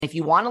If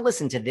you want to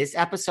listen to this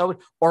episode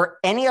or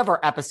any of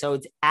our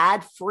episodes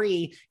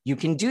ad-free, you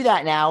can do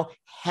that now.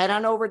 Head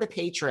on over to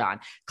Patreon.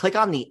 Click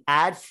on the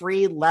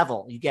ad-free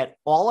level. You get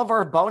all of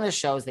our bonus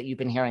shows that you've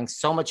been hearing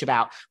so much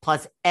about.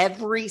 Plus,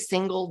 every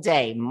single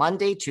day,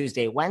 Monday,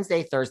 Tuesday,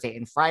 Wednesday, Thursday,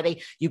 and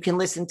Friday, you can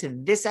listen to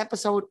this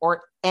episode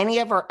or any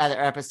of our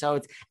other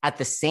episodes at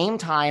the same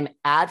time,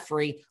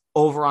 ad-free,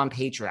 over on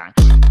Patreon.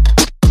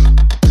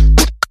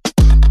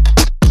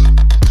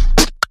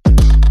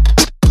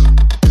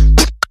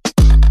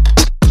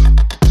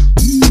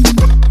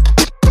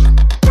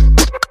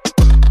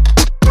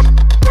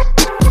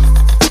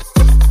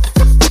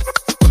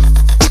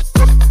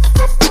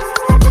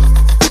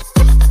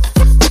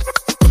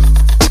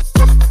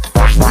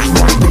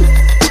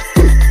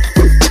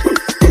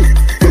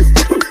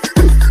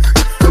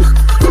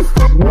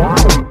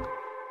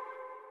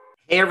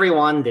 Hey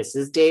everyone, this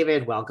is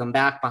David. Welcome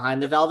back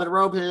behind the velvet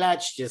rope.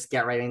 Let's just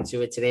get right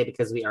into it today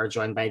because we are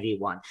joined by the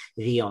one,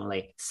 the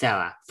only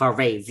Sarah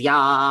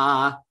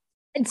Farazia.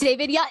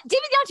 David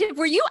Yachif,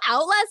 were you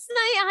out last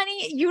night,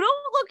 honey? You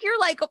don't look your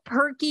like a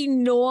perky,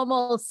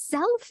 normal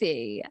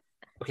selfie.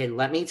 Okay,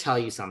 let me tell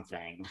you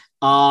something.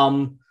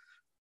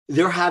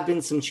 There have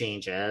been some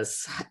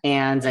changes,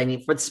 and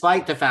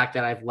despite the fact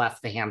that I've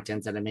left the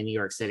Hamptons and I'm in New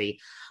York City,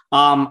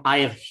 I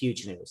have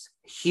huge news.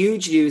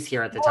 Huge news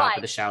here at the top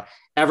of the show.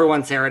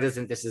 Everyone,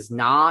 this is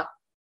not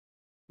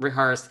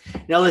rehearsed.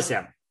 Now,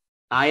 listen,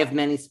 I have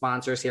many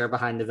sponsors here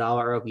behind the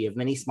velvet rope. We have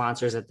many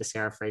sponsors at the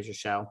Sarah Fraser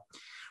Show.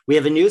 We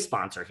have a new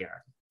sponsor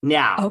here.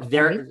 Now,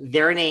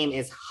 their name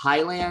is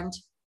Highland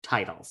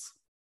Titles.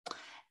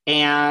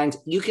 And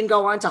you can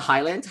go on to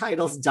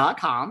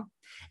highlandtitles.com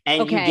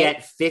and you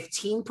get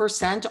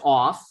 15%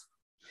 off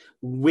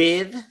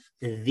with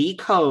the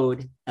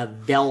code of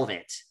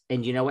Velvet.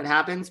 And you know what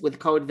happens with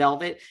code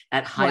Velvet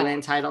at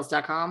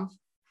highlandtitles.com?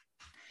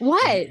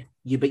 What?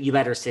 You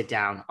better sit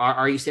down.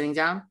 Are you sitting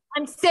down?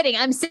 I'm sitting.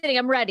 I'm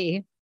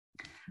ready.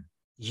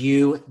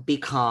 You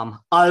become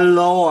a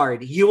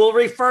lord. You will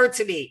refer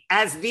to me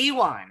as the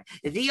one,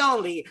 the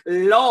only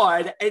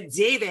Lord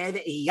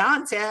David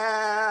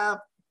Yantef.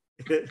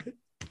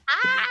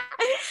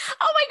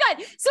 Oh my God.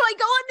 So I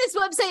go on this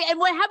website and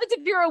what happens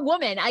if you're a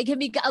woman? I can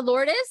be a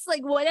lordess?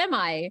 Like, what am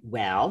I?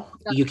 Well,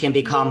 you can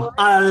become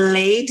a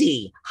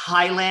lady.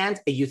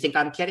 Highland. You think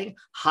I'm kidding?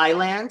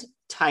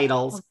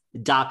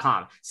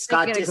 HighlandTitles.com.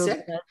 Scott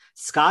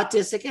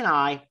Disick and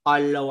I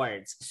are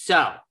lords.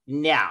 So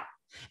now,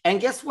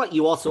 and guess what?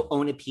 You also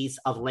own a piece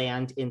of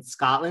land in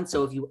Scotland.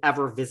 So if you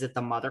ever visit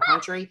the mother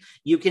country,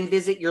 you can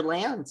visit your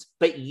land.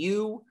 But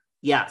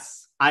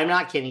yes, I'm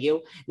not kidding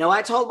you. Now,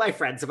 I told my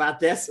friends about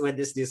this when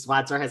this new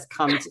sponsor has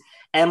come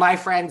and my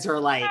friends are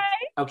like,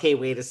 okay,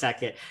 wait a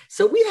second.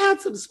 So we've had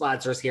some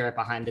sponsors here at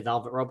Behind the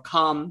Velvet Rope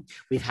come.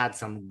 We've had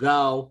some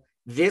go.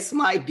 This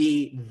might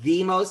be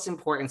the most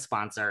important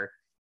sponsor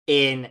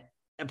in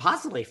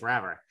possibly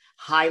forever.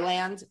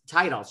 Highland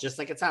Titles, just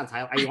like it sounds.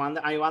 Are you on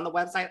the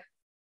website?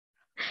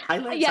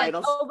 Highland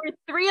Titles. Over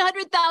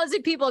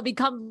 300,000 people have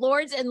become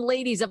lords and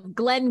ladies of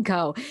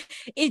Glencoe.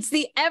 It's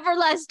the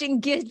everlasting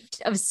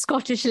gift of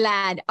Scottish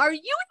land. Are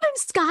you even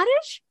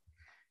Scottish?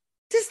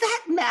 Does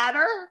that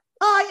matter?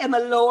 I am a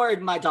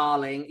lord, my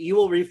darling. You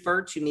will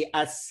refer to me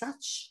as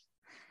such.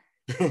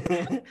 You're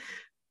probably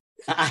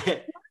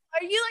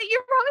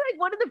like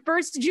one of the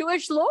first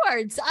Jewish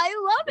lords. I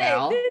love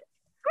it.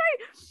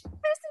 Great.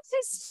 This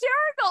is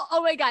hysterical.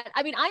 Oh my God.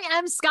 I mean, I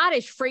am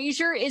Scottish.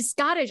 Fraser is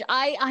Scottish.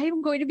 I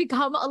am going to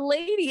become a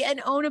lady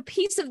and own a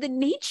piece of the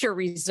nature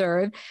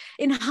reserve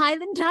in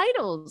Highland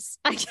Titles.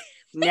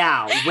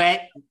 Now,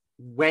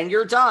 when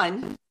you're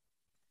done.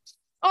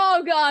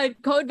 Oh God.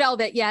 Code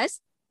Velvet. Yes.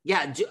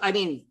 Yeah. I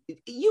mean,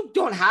 you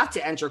don't have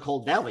to enter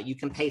Code Velvet. You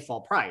can pay full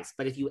price.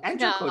 But if you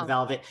enter Code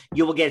Velvet,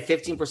 you will get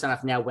 15%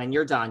 off. Now, when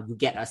you're done, you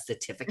get a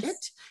certificate.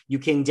 You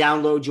can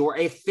download your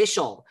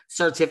official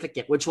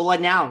certificate, which will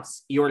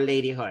announce your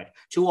ladyhood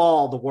to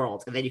all the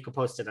world. And then you can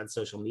post it on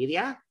social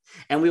media.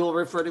 And we will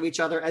refer to each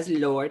other as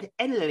Lord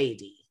and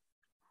Lady.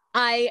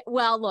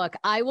 Look,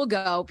 I will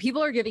go.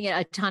 People are giving it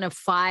a ton of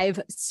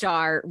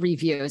 5-star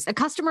reviews. A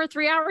customer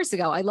 3 hours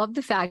ago. I love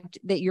the fact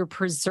that you're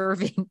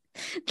preserving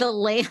the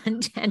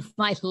land and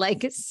my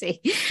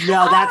legacy.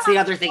 No, that's the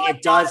other thing.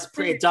 It does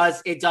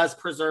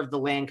preserve the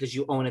land because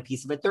you own a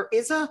piece of it. There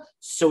is a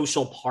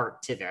social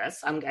part to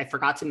this. I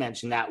forgot to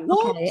mention that.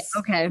 Whoops.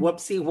 Okay.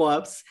 Whoopsie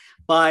whoops.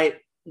 But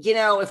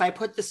if I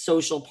put the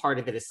social part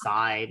of it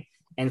aside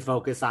and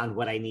focus on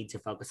what I need to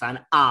focus on,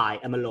 I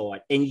am a lord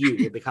and you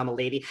will become a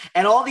lady.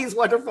 And all these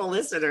wonderful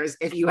listeners,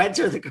 if you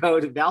enter the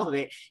code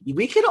Velvet,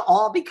 we could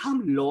all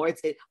become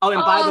lords. Oh,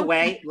 and by the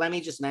way, let me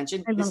just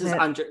mention, this is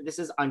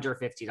under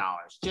 $50.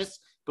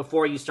 Just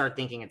before you start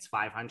thinking it's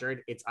 $500,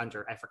 it's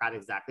under, I forgot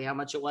exactly how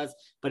much it was,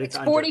 but it's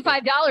under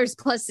 $45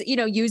 plus,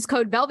 use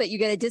code Velvet, you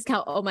get a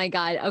discount. Oh my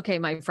God. Okay,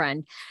 my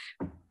friend.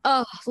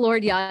 Oh,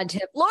 Lord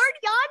Yontip. Lord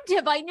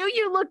Yontip, I knew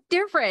you looked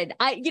different.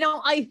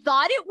 I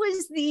thought it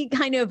was the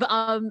kind of,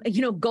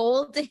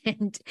 gold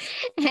and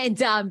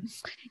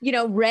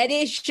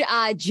reddish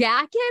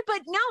jacket,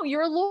 but no,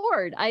 you're a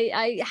Lord. How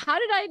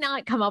did I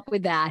not come up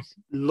with that?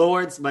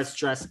 Lords must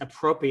dress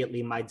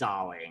appropriately, my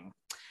darling.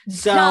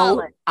 So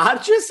Darling.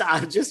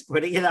 I'm just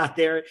putting it out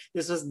there.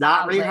 This was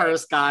not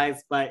rehearsed,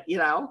 guys, but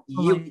you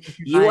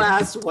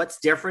asked what's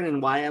different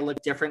and why I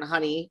look different,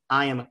 honey.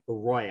 I am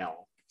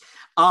royal.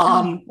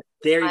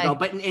 There you go.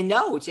 But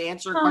no, to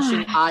answer your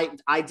question,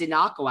 I did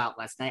not go out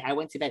last night. I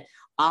went to bed.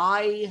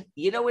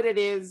 You know what it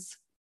is?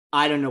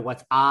 I don't know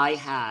I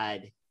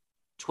had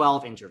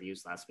 12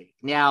 interviews last week.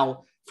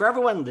 Now, for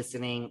everyone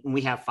listening,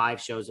 we have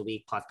 5 shows a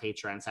week plus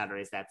Patreon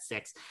Saturdays, that's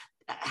 6.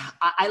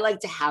 I like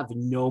to have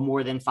no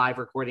more than 5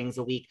 recordings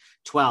a week.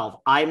 12.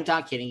 I'm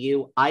not kidding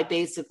you. I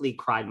basically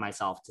cried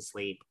myself to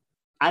sleep.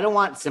 I don't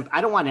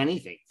want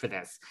anything for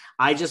this.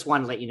 I just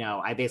want to let you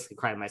know, I basically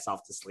cried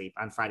myself to sleep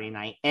on Friday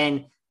night.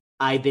 And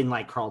I've been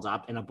like curled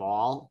up in a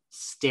ball,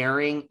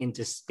 staring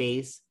into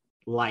space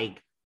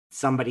like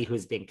somebody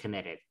who's been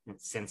committed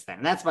since then.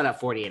 And that's about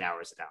 48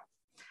 hours ago.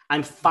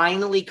 I'm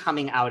finally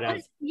coming out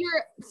of...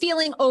 You're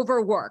feeling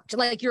overworked,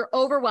 like you're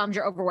overwhelmed,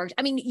 you're overworked.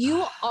 I mean,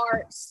 you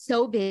are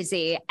so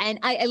busy. And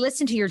I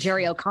listened to your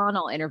Jerry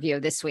O'Connell interview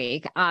this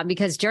week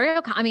because Jerry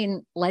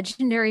O'Connell,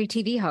 legendary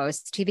TV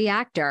host, TV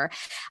actor.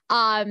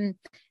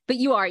 But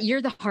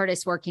you're the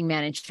hardest working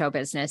man in show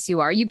business. You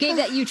are. You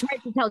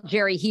tried to tell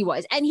Jerry he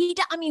was. And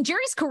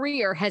Jerry's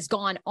career has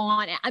gone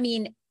on.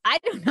 I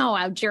don't know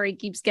how Jerry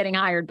keeps getting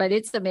hired, but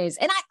it's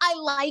amazing. And I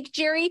like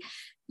Jerry.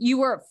 You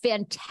were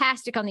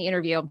fantastic on the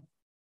interview.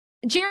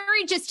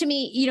 Jerry, just to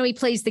me, he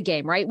plays the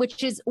game, right?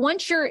 Which is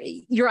once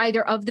you're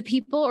either of the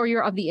people or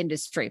you're of the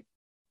industry.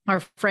 Our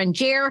friend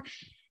Jer,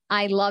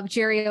 I love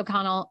Jerry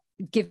O'Connell.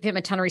 Give him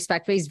a ton of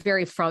respect, but he's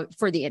very for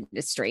the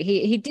industry.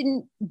 He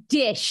didn't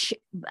dish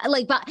but a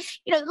lot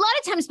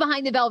of times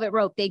behind the velvet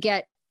rope, they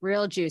get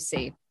real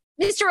juicy.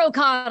 Mr.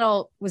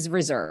 O'Connell was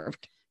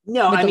reserved.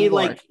 No, he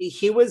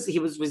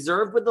was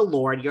reserved with the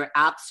Lord. You're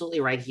absolutely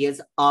right. He is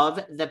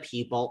of the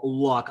people.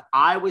 Look,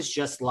 I was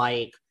just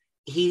like,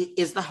 he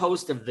is the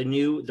host of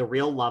the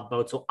Real Love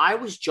Boat. So I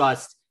was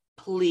just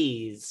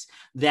pleased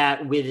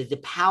that with the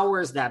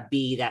powers that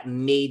be that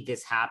made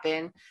this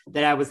happen,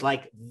 that I was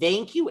like,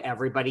 thank you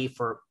everybody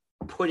for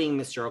putting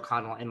Mr.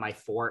 O'Connell in my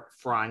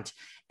front.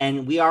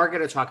 And we are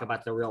going to talk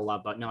about the Real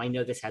Love Boat. Now, I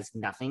know this has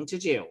nothing to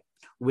do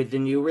with the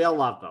new Real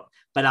Love Boat,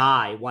 but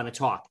I want to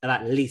talk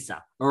about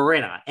Lisa,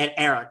 Rinna, and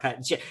Erica.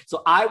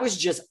 So I was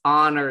just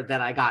honored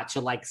that I got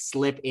to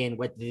slip in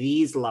what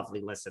these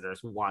lovely listeners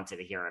wanted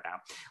to hear about.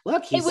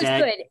 Look, it was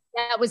good.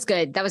 That was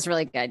good. That was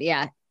really good.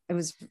 Yeah. It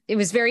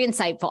was very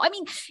insightful.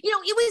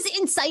 It was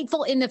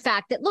insightful in the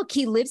fact that, look,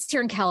 he lives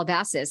here in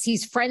Calabasas.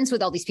 He's friends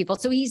with all these people.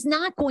 So he's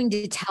not going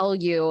to tell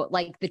you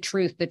the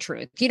truth, but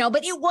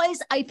it was,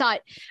 I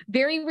thought,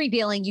 very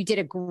revealing. You did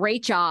a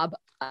great job.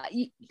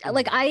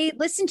 I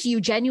listened to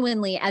you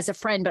genuinely as a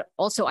friend, but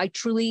also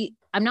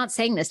I'm not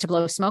saying this to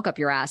blow smoke up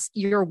your ass.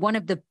 You're one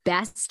of the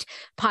best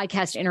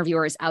podcast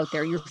interviewers out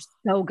there. You're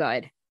so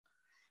good.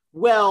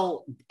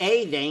 Well,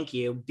 A, thank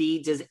you.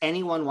 B, does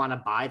anyone want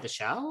to buy the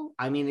show?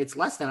 It's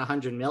less than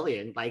 100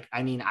 million. I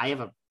have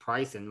a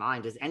price in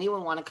mind. Does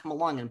anyone want to come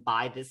along and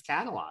buy this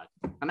catalog?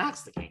 I'm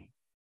asking.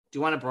 Do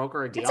you want to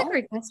broker a deal? That's a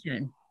great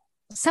question.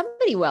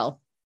 Somebody will.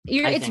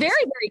 It's very,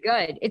 very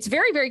good. It's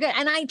very, very good.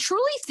 And I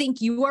truly think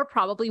you are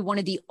probably one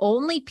of the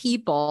only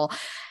people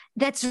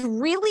that's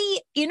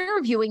really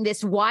interviewing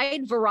this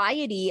wide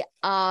variety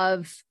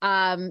of,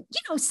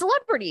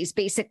 celebrities,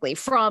 basically,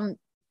 from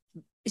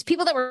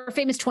people that were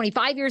famous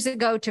 25 years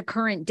ago to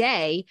current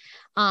day.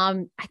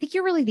 I think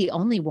you're really the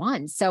only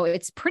one. So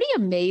it's pretty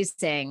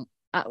amazing.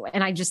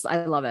 And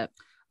I love it.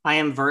 I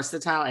am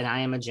versatile and I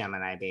am a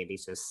Gemini, baby.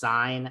 So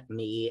sign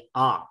me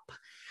up.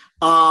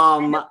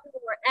 And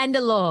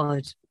the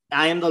Lord.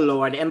 I am the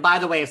Lord. And by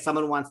the way, if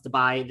someone wants to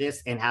buy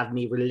this and have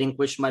me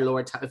relinquish my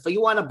Lord, if you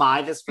want to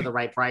buy this for the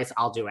right price,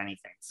 I'll do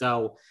anything.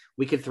 So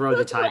we could throw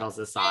the titles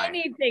aside.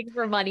 Anything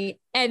for money,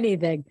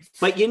 anything.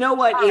 But you know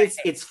what?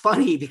 It's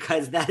funny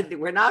because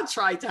we're not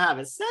trying to have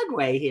a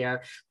segue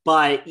here.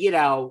 But,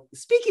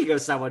 speaking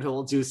of someone who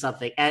will do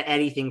something,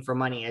 anything for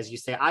money, as you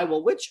say, I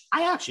will, which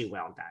I actually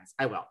will, guys.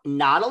 I will.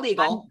 Not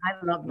illegal.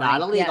 I love not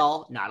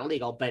illegal. Yeah. Not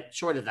illegal. But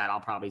short of that, I'll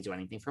probably do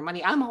anything for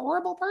money. I'm a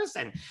horrible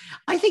person.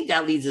 I think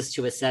that leads us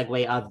to a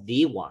segue of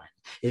the one,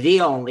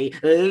 the only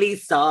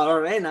Lisa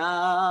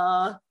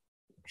Rinna.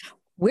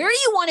 Where do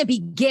you want to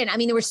begin?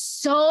 There were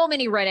so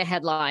many Reddit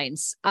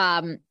headlines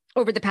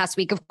over the past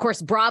week. Of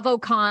course,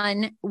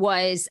 BravoCon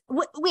was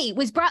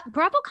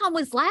BravoCon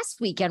was last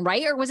weekend,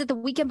 right? Or was it the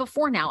weekend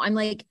before now?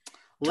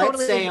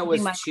 Let's say it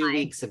was 2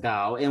 weeks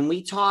ago. And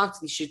we talked,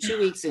 2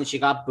 weeks and she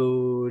got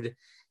booed.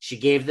 She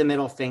gave the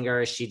middle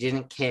finger. She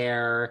didn't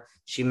care.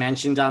 She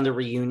mentioned on the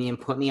reunion,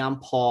 put me on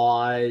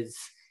pause.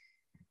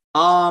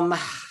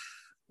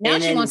 Now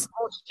she wants the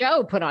whole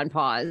show put on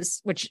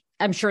pause, which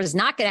I'm sure is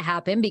not going to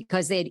happen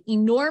because they had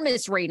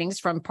enormous ratings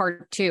from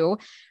part 2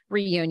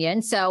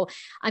 reunion. So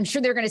I'm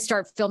sure they're going to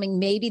start filming.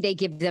 Maybe they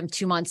give them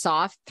 2 months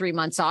off, 3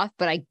 months off,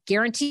 but I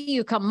guarantee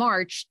you come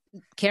March,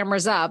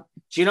 cameras up.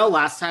 Do you know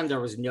last time there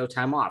was no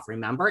time off?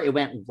 Remember? It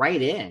went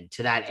right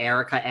into that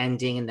Erica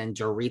ending and then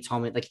Dorit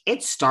told me, like,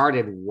 it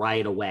started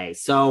right away.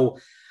 So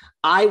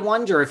I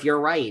wonder if you're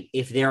right,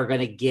 if they're going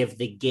to give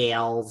the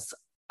Gales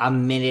a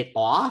minute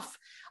off.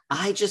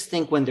 I just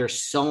think when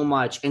there's so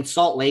much, and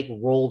Salt Lake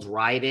rolled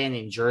right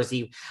in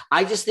Jersey,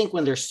 I just think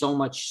when there's so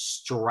much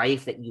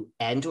strife that you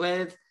end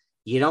with,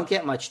 you don't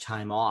get much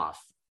time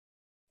off.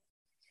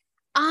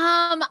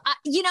 I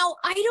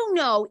don't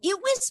know. It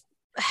was...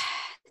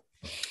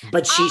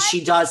 But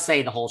she does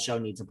say the whole show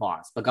needs a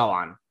pause, but go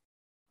on.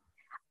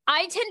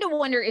 I tend to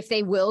wonder if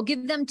they will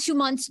give them 2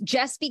 months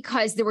just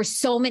because there were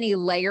so many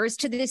layers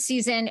to this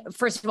season.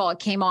 First of all, it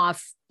came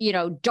off,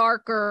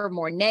 darker,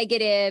 more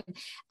negative.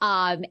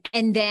 And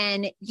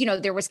then,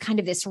 there was kind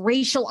of this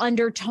racial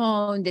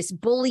undertone, this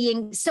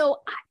bullying.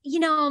 So,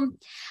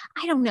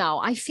 I don't know.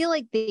 I feel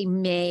like they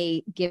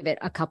may give it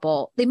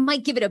they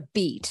might give it a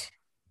beat.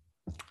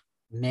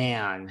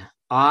 Man,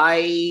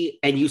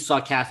 and you saw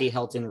Kathy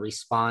Hilton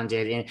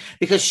responded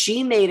because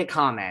she made a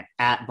comment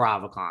at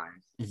BravoCon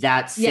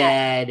that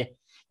said,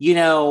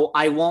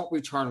 I won't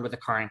return with the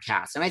current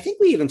cast. And I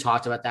think we even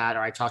talked about that, or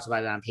I talked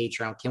about it on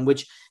Patreon, Kim,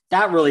 which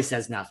that really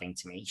says nothing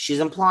to me. She's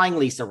implying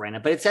Lisa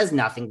Rinna, but it says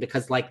nothing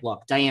because,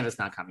 look, Diana's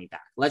not coming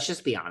back. Let's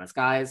just be honest,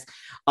 guys.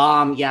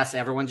 Yes,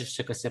 everyone just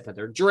took a sip of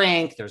their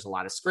drink. There's a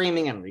lot of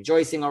screaming and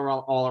rejoicing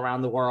all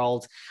around the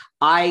world.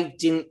 I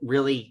didn't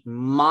really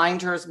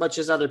mind her as much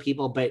as other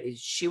people, but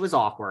she was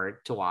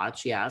awkward to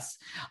watch. Yes.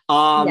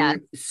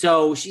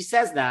 So she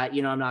says that,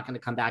 I'm not going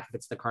to come back if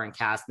it's the current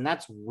cast. And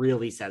that's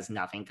really says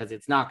nothing because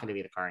it's not going to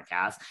be the current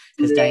cast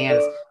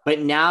because but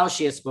now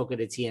she has spoken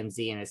to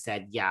TMZ and has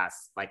said,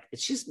 yes,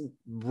 she's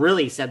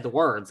really said the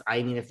words.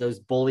 I mean, if those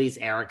bullies,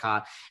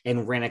 Erica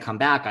and Rinna come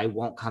back, I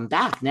won't come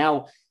back.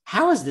 Now,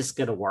 how is this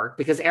going to work?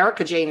 Because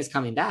Erica Jane is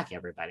coming back,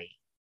 everybody.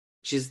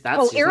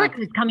 Eric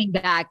is coming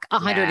back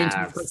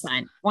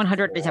 110%,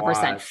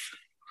 110%.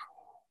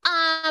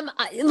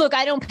 Look,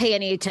 I don't pay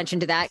any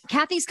attention to that.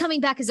 Kathy's coming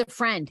back as a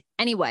friend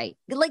anyway.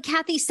 Like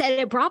Kathy said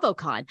at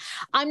BravoCon,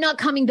 I'm not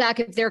coming back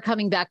if they're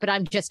coming back, but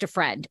I'm just a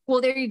friend.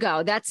 Well, there you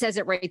go. That says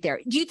it right there.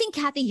 Do you think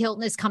Kathy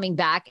Hilton is coming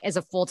back as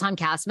a full-time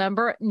cast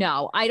member?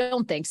 No, I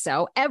don't think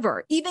so,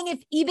 ever. Even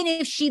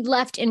if she'd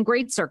left in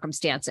great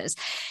circumstances.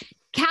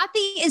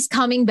 Kathy is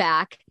coming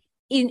back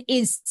in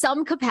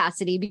some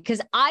capacity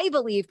because I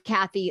believe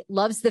Kathy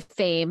loves the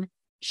fame.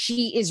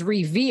 She is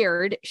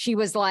revered. She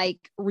was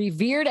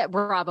revered at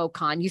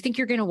BravoCon. You think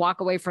you're going to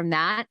walk away from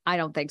that? I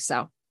don't think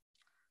so.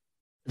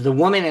 The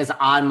woman is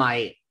on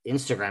my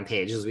Instagram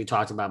page, as we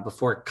talked about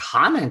before,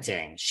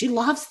 commenting. She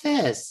loves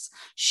this.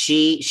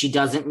 She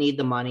doesn't need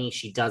the money.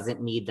 She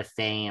doesn't need the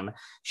fame.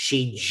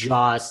 She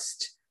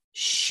loves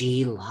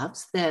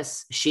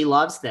this. She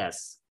loves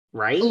this.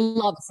 Right?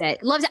 Loves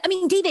it. I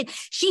mean, David,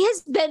 she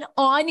has been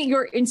on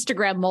your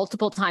Instagram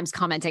multiple times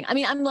commenting. I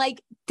mean, I'm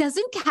like,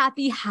 doesn't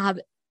Kathy have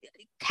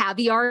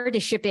caviar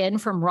to ship in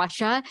from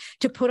Russia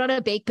to put on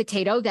a baked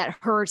potato that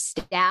her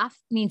staff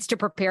needs to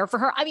prepare for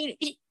her? I mean,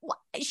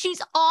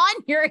 she's on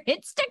your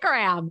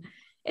Instagram.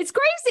 It's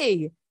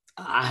crazy.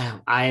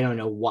 I don't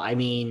know why. I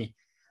mean,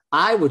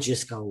 I would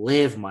just go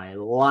live my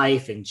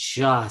life and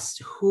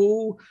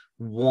who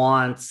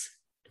wants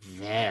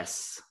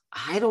this?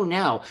 I don't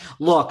know.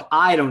 Look,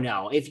 I don't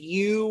know.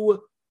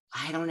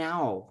 I don't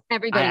know.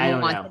 Everybody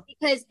wants it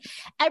because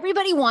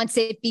everybody wants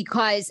it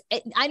because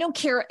I don't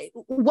care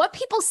what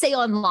people say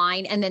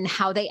online and then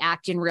how they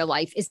act in real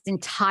life is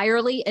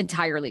entirely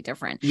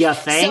different. You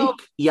think?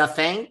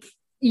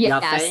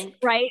 Yes,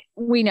 right.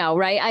 We know,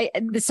 right?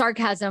 The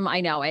sarcasm,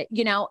 I know it,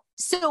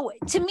 So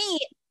to me,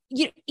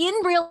 in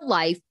real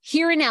life,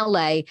 here in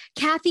LA,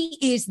 Kathy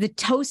is the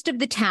toast of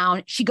the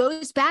town. She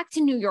goes back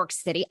to New York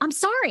City. I'm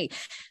sorry.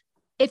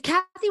 If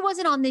Kathy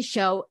wasn't on this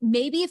show,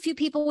 maybe a few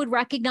people would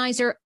recognize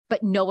her,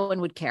 but no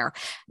one would care.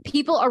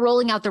 People are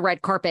rolling out the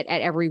red carpet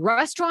at every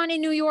restaurant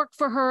in New York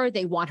for her.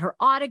 They want her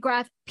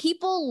autograph.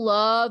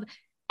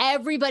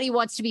 Everybody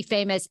wants to be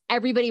famous.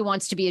 Everybody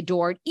wants to be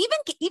adored.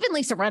 Even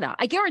Lisa Rinna.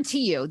 I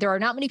guarantee you, there are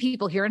not many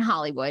people here in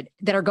Hollywood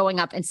that are going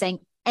up and saying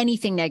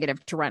anything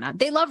negative to Rinna.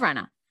 They love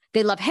Rinna.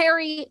 They love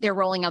Harry. They're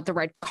rolling out the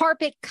red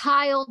carpet.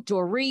 Kyle,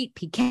 Dorit,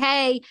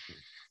 PK.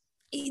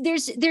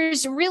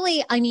 There's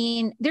really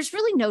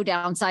no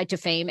downside to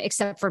fame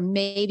except for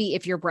maybe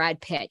if you're Brad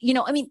Pitt.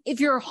 If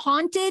you're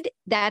haunted,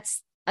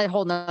 that's a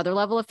whole nother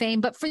level of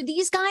fame. But for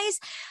these guys,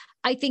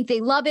 I think they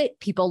love it.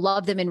 People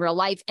love them in real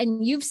life.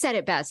 And you've said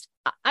it best.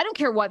 I don't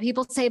care what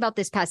people say about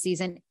this past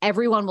season.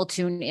 Everyone will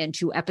tune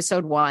into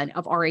episode 1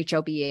 of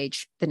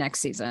RHOBH the next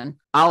season.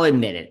 I'll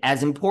admit it.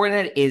 As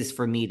important it is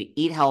for me to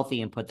eat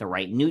healthy and put the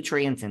right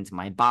nutrients into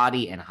my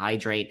body and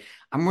hydrate,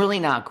 I'm really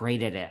not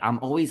great at it. I'm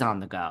always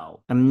on the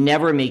go. I'm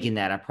never making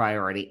that a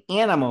priority,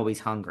 and I'm always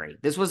hungry.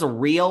 This was a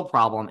real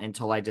problem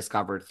until I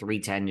discovered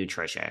 310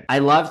 Nutrition. I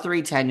love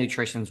 310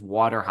 Nutrition's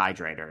water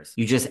hydrators.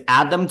 You just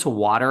add them to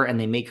water and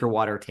they make your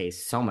water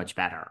taste so much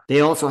better. They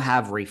also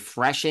have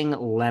refreshing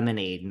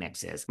lemonade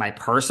mixes. My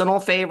personal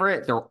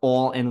favorite, they're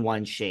all in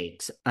one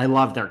shakes. I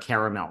love their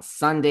caramel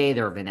sundae,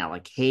 their vanilla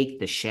cake,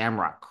 the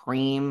shamrock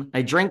cream.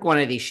 I drink one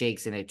of these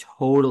shakes and it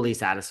totally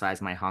satisfies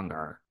my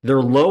hunger. They're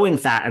low in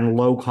fat and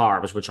low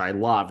carbs, which I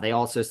love. They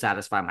also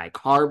satisfy my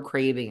carb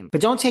craving.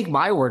 But don't take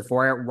my word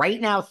for it. Right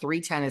now,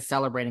 310 is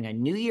celebrating a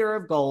new year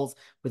of goals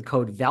with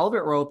code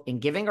Velvet Rope and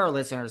giving our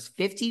listeners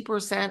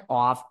 50%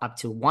 off up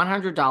to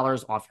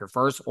 $100 off your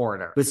first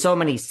order. With so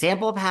many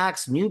sample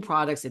packs, new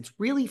products, it's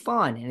really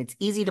fun and it's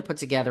easy to put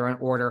together an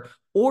order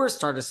or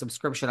start a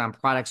subscription on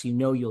products you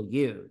know you'll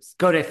use.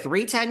 Go to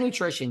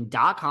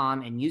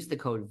 310nutrition.com and use the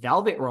code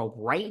Velvet Rope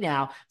right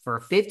now for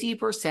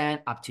 50%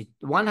 up to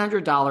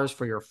 $100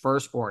 for your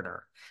first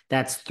order.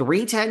 That's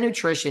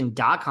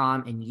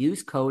 310nutrition.com and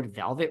use code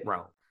Velvet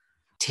Rope.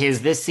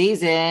 'Tis this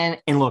season.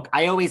 And look,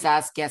 I always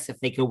ask guests if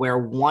they could wear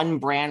one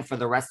brand for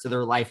the rest of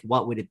their life,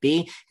 what would it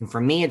be? And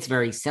for me, it's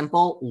very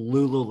simple,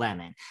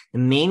 Lululemon. The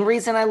main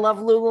reason I love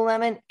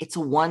Lululemon, it's a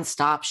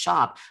one-stop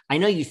shop. I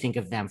know you think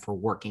of them for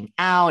working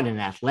out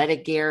and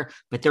athletic gear,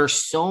 but there's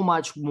so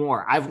much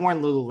more. I've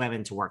worn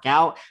Lululemon to work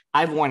out.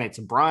 I've worn it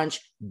to brunch,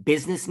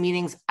 business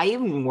meetings. I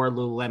even wore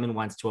Lululemon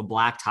once to a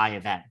black tie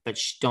event, but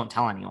don't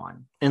tell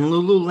anyone. And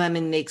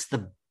Lululemon makes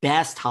the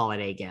best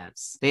holiday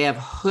gifts. They have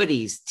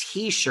hoodies,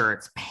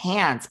 t-shirts,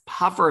 pants,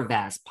 puffer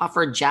vests,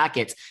 puffer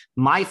jackets.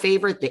 My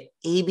favorite, the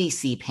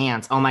ABC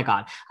pants. Oh my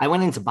God. I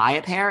went in to buy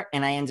a pair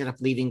and I ended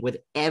up leaving with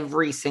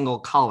every single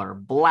color: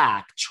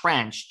 black,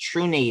 trench,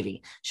 true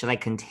navy. Should I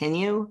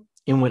continue?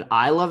 And what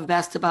I love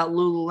best about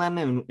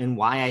Lululemon and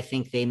why I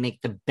think they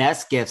make the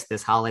best gifts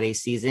this holiday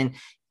season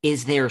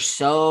is they're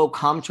so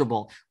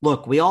comfortable.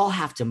 Look, we all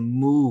have to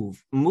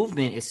move.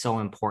 Movement is so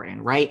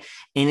important, right?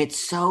 And it's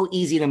so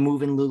easy to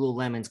move in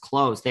Lululemon's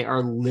clothes. They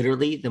are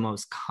literally the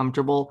most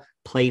comfortable,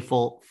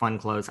 playful, fun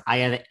clothes I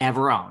have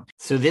ever owned.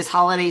 So this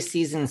holiday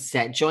season,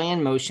 set joy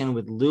in motion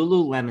with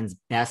Lululemon's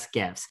best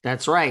gifts.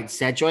 That's right.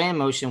 Set joy in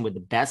motion with the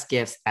best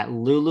gifts at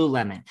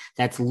Lululemon.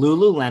 That's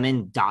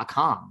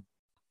lululemon.com.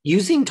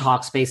 Using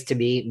Talkspace to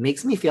me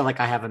makes me feel like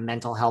I have a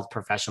mental health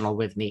professional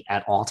with me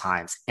at all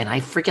times. And I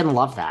freaking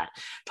love that.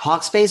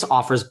 Talkspace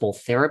offers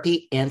both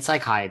therapy and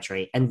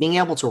psychiatry, and being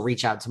able to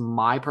reach out to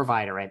my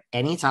provider at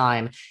any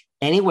time,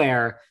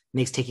 anywhere,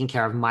 makes taking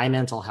care of my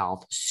mental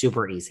health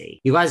super easy.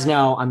 You guys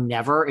know I'm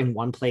never in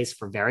one place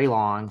for very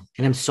long,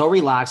 and I'm so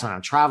relaxed when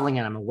I'm traveling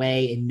and I'm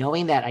away, and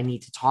knowing that I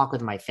need to talk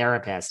with my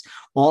therapist,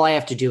 all I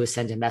have to do is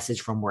send a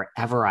message from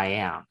wherever I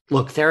am.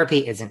 Look,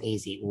 therapy isn't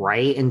easy,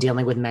 right? And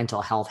dealing with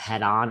mental health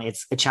head on,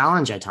 it's a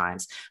challenge at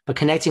times, but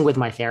connecting with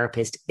my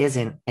therapist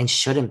isn't and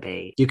shouldn't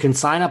be. You can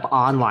sign up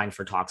online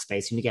for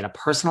Talkspace and you get a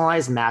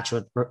personalized match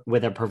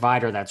with a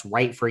provider that's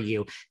right for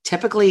you,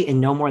 typically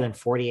in no more than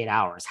 48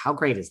 hours. How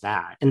great is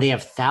that? And they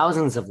have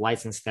thousands of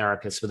licensed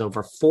therapists with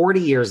over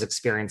 40 years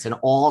experience in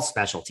all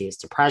specialties: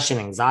 depression,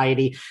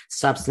 anxiety,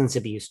 substance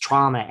abuse,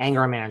 trauma,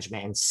 anger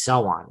management, and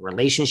so on,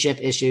 relationship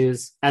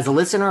issues. As a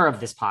listener of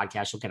this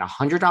podcast, you'll get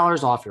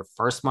 $100 off your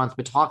first month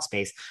with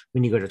Talkspace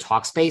when you go to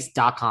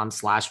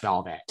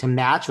Talkspace.com/velvet. To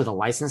match with a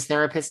licensed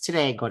therapist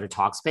today, go to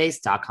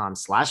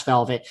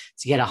Talkspace.com/velvet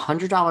to get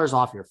 $100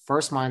 off your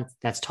first month.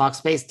 That's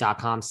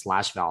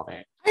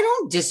Talkspace.com/velvet. I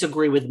don't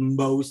disagree with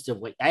most of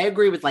what I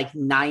agree with, like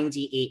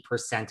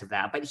 98% of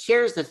that. But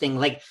here's the thing,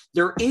 like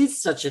there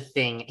is such a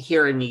thing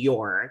here in New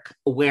York,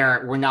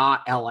 where we're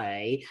not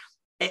LA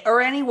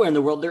or anywhere in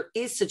the world. There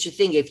is such a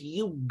thing. If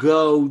you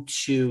go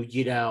to,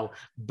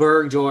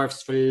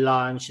 Bergdorf's for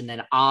lunch and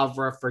then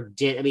Avra for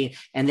dinner,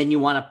 and then you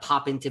want to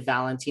pop into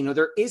Valentino,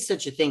 there is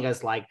such a thing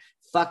as like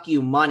fuck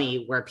you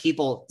money, where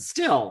people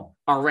still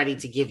are ready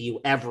to give you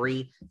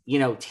every,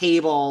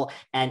 table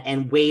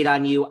and wait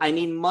on you.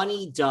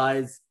 Money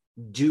does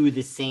do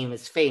the same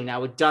as fame.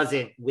 Now, it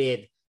doesn't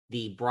with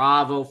the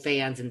Bravo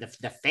fans and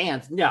the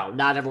fans. No,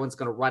 not everyone's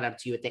going to run up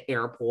to you at the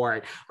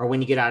airport or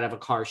when you get out of a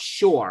car.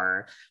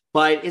 Sure.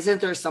 But isn't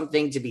there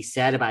something to be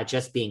said about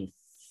just being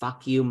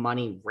fuck you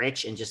money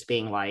rich and just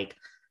being like,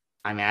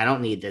 I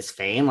don't need this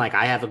fame. Like,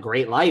 I have a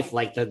great life.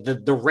 Like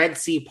the Red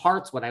Sea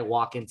parts when I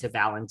walk into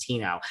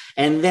Valentino,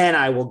 and then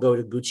I will go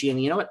to Gucci,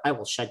 and you know what? I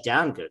will shut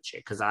down Gucci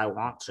because I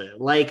want to.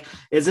 Like,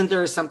 isn't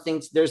there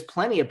something? There's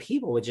plenty of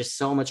people with just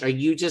so much. Or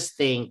you just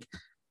think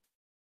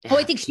Oh,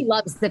 I think she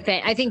loves the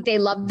fame. I think they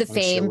love the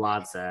fame. She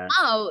loves it.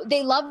 Oh,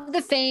 they love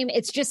the fame.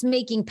 It's just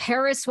making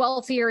Paris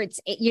wealthier.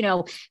 It's,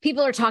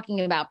 people are talking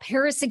about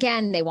Paris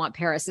again. They want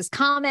Paris's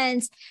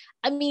comments.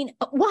 I mean,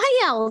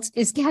 why else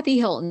is Kathy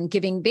Hilton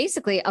giving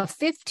basically a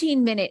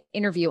 15-minute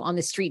interview on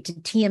the street to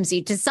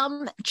TMZ, to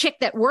some chick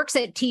that works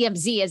at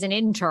TMZ as an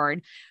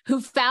intern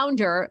who found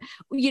her,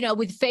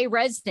 with Faye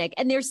Resnick,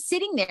 and they're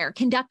sitting there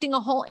conducting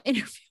a whole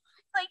interview.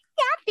 Like,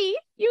 Kathy,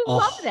 you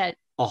love that.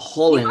 A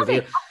whole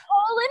interview.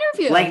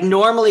 Interview. Like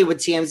normally with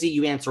TMZ,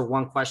 you answer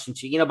one question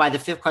to, by the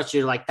fifth question,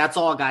 you're like, that's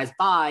all, guys,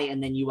 bye.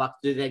 And then you walk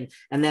through the,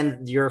 and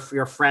then your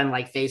friend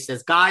like Faye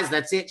says, guys,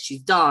 that's it.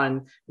 She's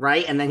done.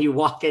 Right. And then you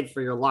walk in for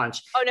your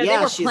lunch. Oh, no, they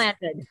were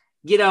planted.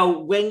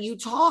 When you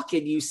talk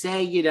and you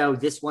say,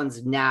 this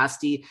one's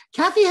nasty,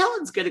 Kathy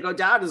Hilton's going to go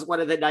down as one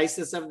of the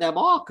nicest of them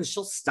all because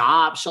she'll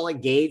stop, she'll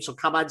engage, she'll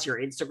come onto your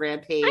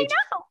Instagram page. I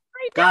know.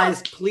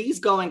 Guys, please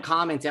go and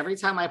comment. Every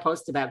time I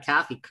post about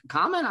Kathy,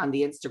 comment on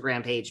the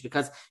Instagram page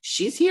because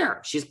she's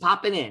here. She's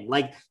popping in.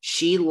 Like,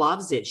 she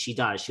loves it. She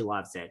does. She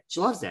loves it.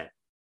 She loves it.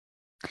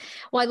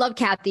 Well, I love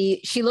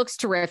Kathy. She looks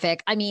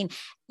terrific. I mean,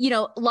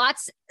 a lot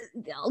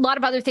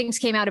of other things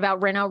came out about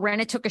Rinna.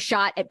 Rinna took a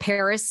shot at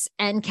Paris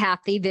and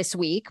Kathy this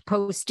week,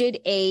 posted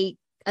a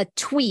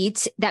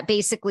tweet that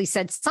basically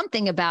said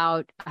something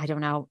about, I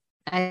don't know.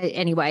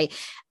 Anyway,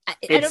 I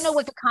don't know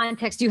what the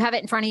context. Do you have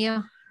it in front of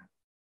you?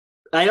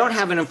 I don't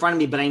have it in front of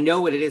me, but I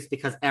know what it is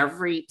because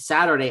every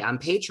Saturday on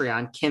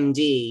Patreon, Kim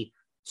D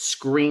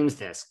screams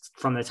this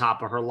from the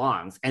top of her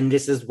lungs. And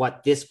this is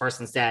what this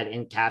person said,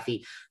 and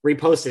Kathy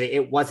reposted it.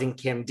 It wasn't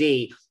Kim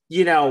D.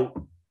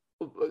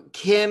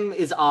 Kim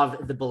is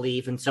of the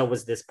belief, and so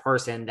was this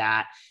person,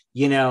 that,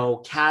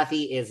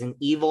 Kathy is an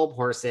evil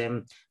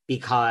person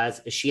because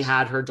she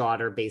had her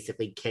daughter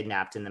basically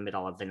kidnapped in the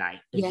middle of the night.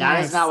 Yes.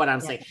 That is not what I'm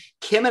saying.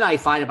 Kim and I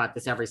fight about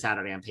this every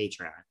Saturday on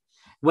Patreon.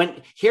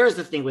 Here's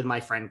the thing with my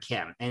friend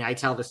Kim, and I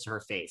tell this to her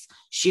face.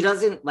 She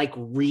doesn't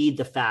read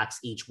the facts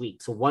each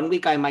week. So one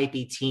week I might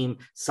be team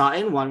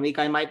Sutton, one week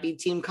I might be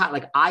team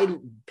Con. I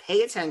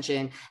pay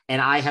attention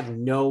and I have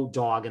no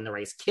dog in the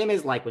race. Kim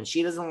is when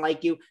she doesn't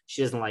like you,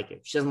 she doesn't like you.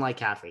 She doesn't like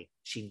Kathy.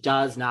 She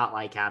does not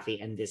like Kathy,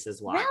 and this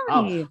is why.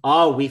 Really?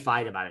 Oh, we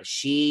fight about it.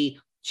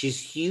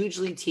 She's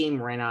hugely team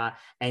Rinna,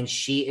 and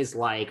she is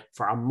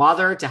for a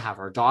mother to have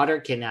her daughter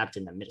kidnapped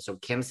in the middle. So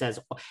Kim says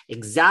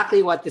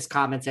exactly what this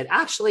comment said.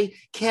 Actually,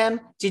 Kim,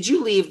 did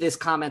you leave this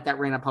comment that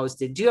Rinna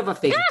posted? Do you have a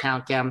fake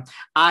account, Kim?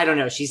 I don't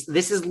know.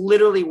 This is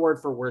literally word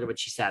for word what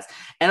she says.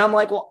 And I'm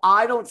like, well,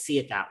 I don't see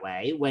it that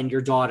way when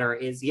your daughter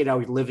is,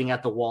 living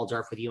at the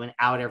Waldorf with you and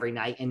out every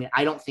night. I mean,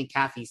 I don't think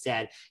Kathy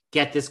said,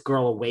 get this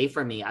girl away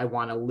from me. I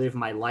want to live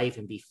my life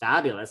and be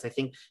fabulous. I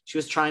think she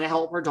was trying to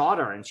help her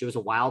daughter, and she was a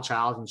wild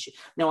child, and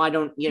no, I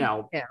don't,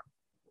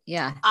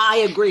 Yeah. I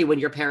agree. When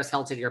your parents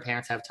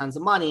have tons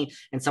of money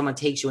and someone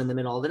takes you in the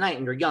middle of the night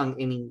and you're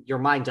young, I mean, your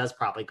mind does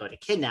probably go to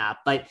kidnap,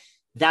 but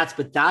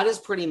that is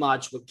pretty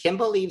much what Kim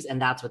believes.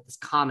 And that's what this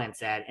comment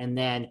said. And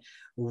then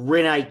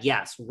Rinna,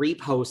 yes,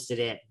 reposted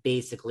it,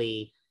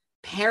 basically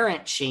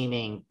parent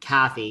shaming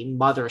Kathy,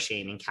 mother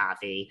shaming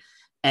Kathy.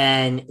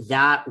 And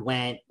that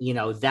went,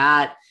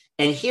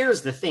 and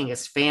here's the thing,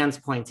 as fans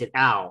pointed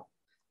out,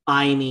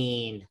 I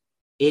mean,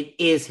 it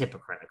is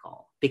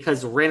hypocritical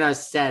because Rinna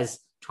says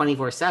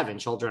 24/7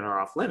 children are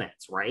off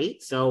limits,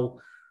 right? So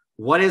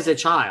what is a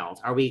child?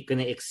 Are we going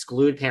to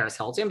exclude Paris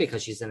Hilton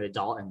because she's an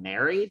adult and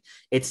married?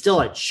 It's still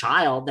a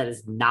child that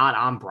is not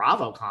on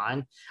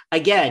BravoCon.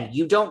 Again,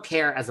 you don't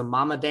care as a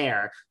mama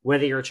bear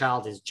whether your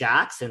child is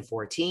Jackson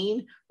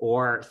 14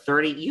 or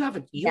 30. You have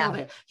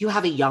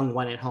a young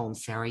one at home,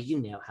 Sarah. You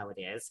know how it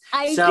is.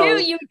 I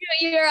do. You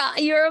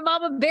do. You're a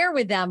mama bear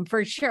with them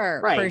for sure.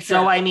 Right. For sure.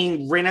 So I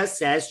mean, Rinna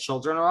says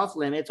children are off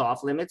limits,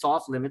 off limits,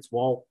 off limits.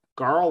 Well,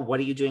 girl, what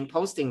are you doing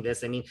posting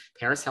this? I mean,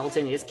 Paris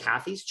Hilton is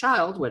Kathy's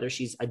child, whether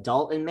she's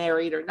adult and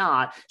married or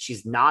not.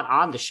 She's not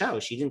on the show.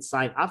 She didn't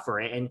sign up for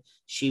it, and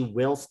she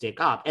will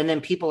stick up. And then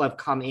people have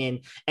come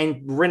in,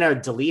 and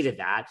Rinna deleted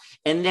that.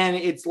 And then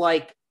it's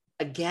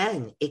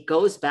again, it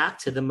goes back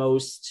to the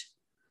most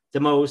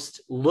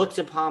looked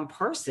upon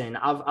person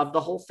of the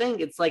whole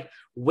thing. It's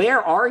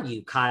where are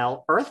you,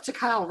 Kyle? Earth to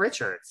Kyle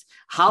Richards.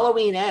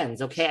 Halloween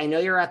ends. Okay, I know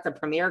you're at the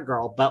premiere,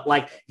 girl,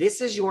 but this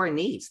is your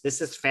niece.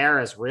 This is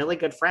Farrah's really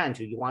good friend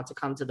who you want to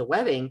come to the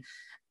wedding.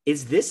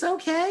 Is this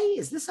okay?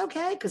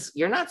 Because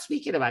you're not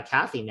speaking about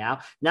Kathy now.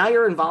 Now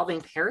you're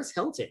involving Paris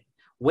Hilton.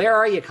 Where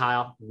are you,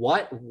 Kyle?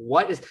 What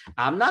is,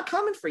 I'm not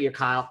coming for you,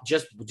 Kyle.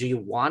 Just, do you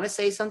want to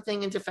say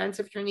something in defense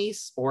of your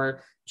niece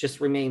or just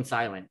remain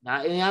silent?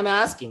 I'm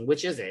asking,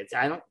 which is it?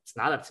 It's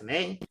not up to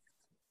me.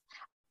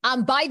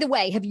 By the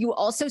way, have you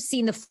also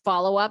seen the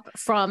follow-up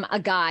from a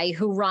guy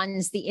who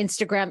runs the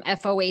Instagram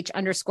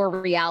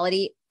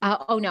FOH_reality?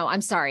 Oh no,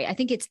 I'm sorry. I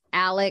think it's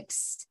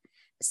Alex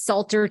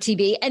Salter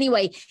TV.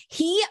 Anyway,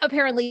 he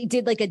apparently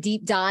did a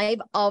deep dive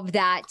of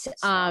that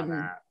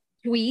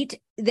tweet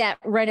that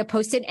Rinna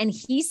posted, and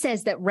he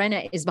says that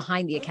Rinna is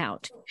behind the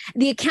account.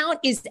 The account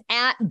is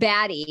at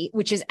Batty,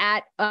 which is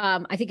at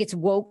I think it's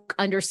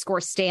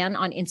woke_stan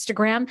on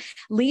Instagram.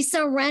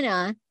 Lisa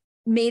Rinna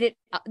made it,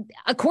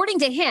 according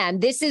to him,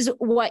 this is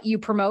what you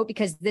promote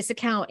because this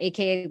account,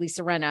 AKA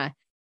Lisa Rinna,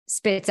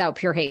 spits out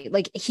pure hate.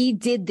 Like he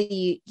did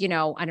the,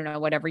 I don't know,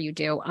 whatever you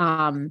do.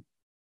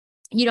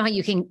 You know how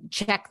you can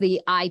check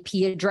the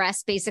IP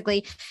address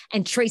basically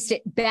and traced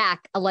it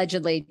back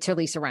allegedly to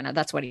Lisa Rinna.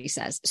 That's what he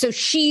says. So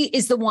she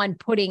is the one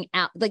putting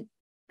out, like,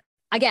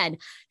 again,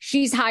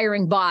 she's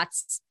hiring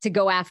bots to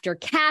go after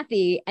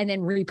Kathy and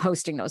then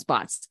reposting those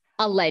bots.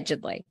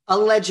 Allegedly.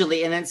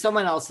 And then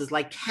someone else is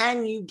like,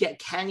 can you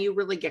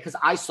really get, because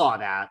I saw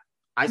that.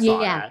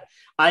 That.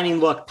 I mean,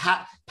 look,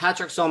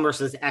 Patrick Somers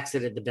has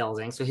exited the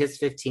building, so his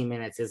 15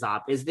 minutes is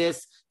up. Is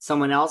this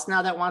someone else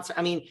now that wants to?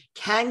 I mean,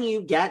 can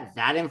you get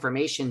that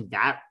information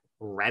that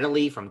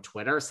readily from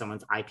Twitter?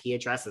 Someone's IP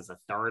address as a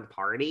third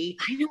party?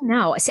 I don't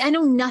know. See, I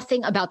know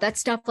nothing about that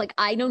stuff. Like,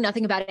 I know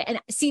nothing about it. And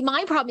see,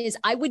 my problem is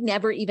I would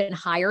never even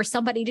hire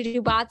somebody to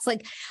do bots.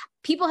 Like,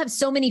 people have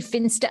so many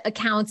Finsta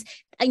accounts.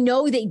 I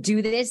know they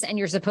do this, and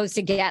you're supposed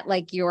to get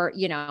like your,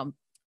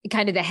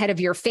 kind of the head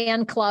of your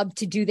fan club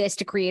to do this,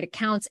 to create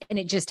accounts, and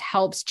it just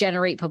helps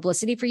generate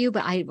publicity for you.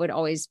 But I would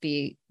always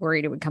be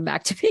worried it would come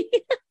back to me.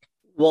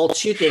 Well,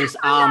 two things.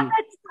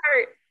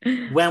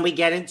 When we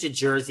get into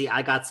Jersey,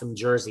 I got some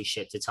Jersey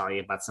shit to tell you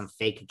about some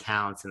fake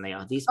accounts, and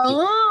these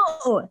people.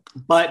 Oh.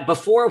 But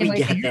before we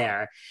get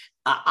there,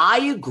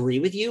 I agree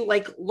with you.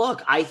 Like,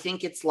 look, I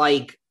think it's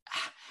like,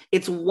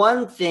 it's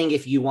one thing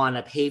if you want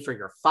to pay for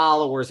your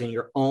followers and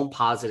your own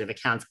positive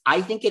accounts.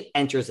 I think it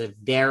enters a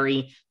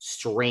very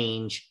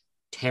strange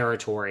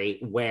territory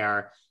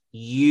where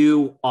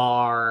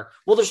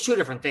there's two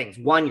different things.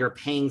 One, you're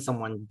paying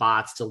someone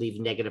bots to leave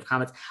negative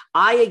comments.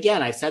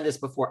 I've said this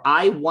before.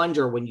 I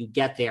wonder when you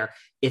get there,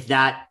 if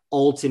that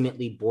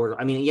ultimately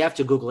you have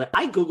to Google it.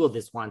 I Googled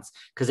this once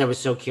because I was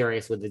so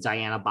curious with the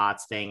Diana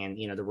bots thing and,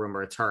 the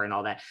rumor it's her and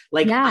all that.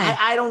 Like, yeah.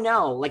 I don't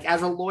know. Like,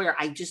 as a lawyer,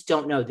 I just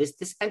don't know.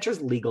 This enters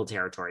legal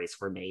territories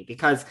for me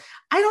because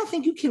I don't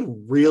think you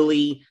can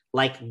really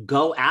like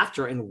go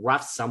after and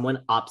rough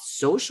someone up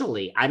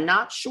socially. I'm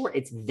not sure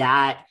it's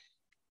that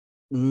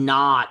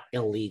not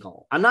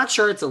illegal. I'm not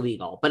sure it's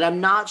illegal, but I'm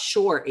not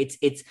sure it's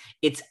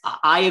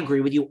I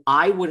agree with you.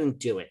 I wouldn't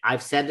do it.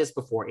 I've said this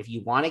before. If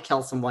you want to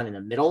kill someone in the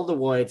middle of the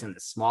woods in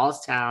the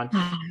smallest town,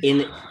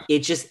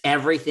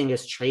 everything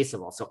is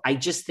traceable. So I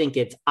just think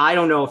I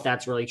don't know if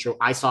that's really true.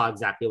 I saw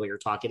exactly what you're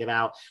talking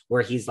about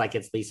where he's like,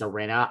 it's Lisa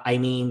Rinna. I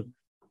mean,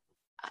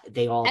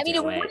 they all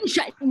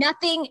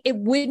it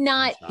would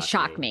not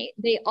shock me.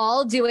 They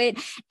all do it.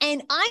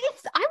 And I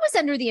was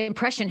under the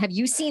impression, have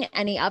you seen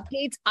any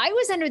updates? I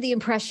was under the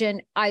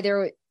impression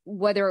either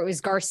whether it was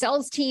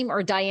Garcelle's team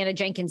or Diana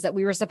Jenkins that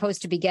we were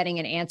supposed to be getting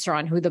an answer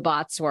on who the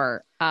bots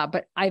were.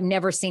 But I've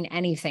never seen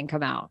anything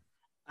come out.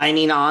 I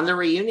mean, on the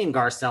reunion,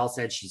 Garcelle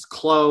said she's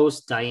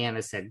close.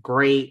 Diana said,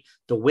 great.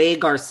 The way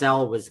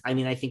Garcelle was, I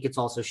mean, I think it's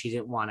also, she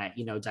didn't want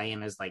to,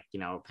 Diana's like,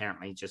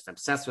 apparently just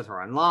obsessed with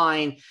her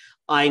online.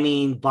 I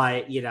mean,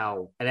 but, and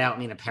I don't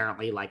mean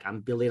apparently like I'm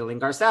belittling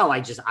Garcelle.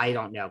 I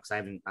don't know because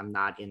I'm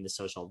not in the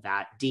social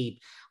that deep.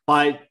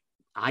 But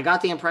I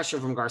got the impression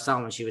from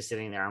Garcelle when she was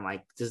sitting there. I'm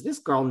like, does this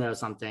girl know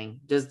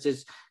something?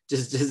 Does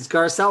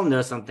Garcelle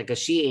know something? Because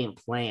she ain't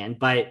playing.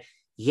 But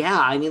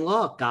yeah, I mean,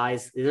 look,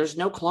 guys, there's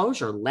no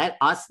closure. Let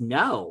us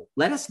know.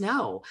 Let us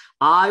know.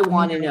 I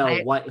want to know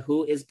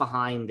who is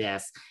behind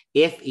this.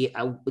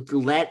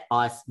 Let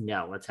us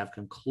know. Let's have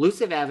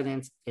conclusive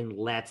evidence and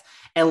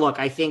look,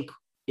 I think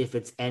if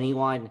it's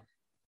anyone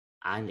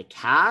on the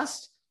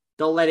cast,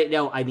 they'll let it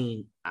know. I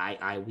mean,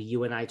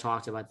 you and I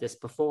talked about this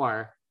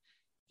before.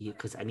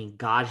 Because I mean,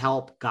 God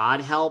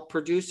help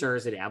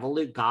producers at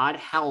Evolute. God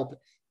help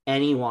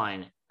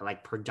anyone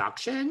like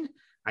production.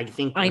 I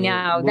think I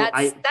know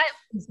that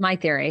was my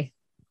theory.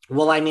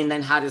 Well, I mean,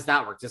 then how does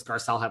that work? Does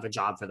Garcelle have a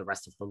job for the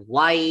rest of her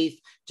life?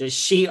 Does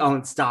she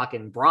own stock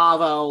in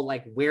Bravo?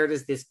 Like, where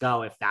does this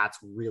go if that's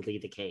really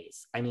the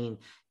case? I mean,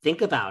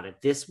 think about it.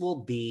 This will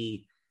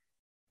be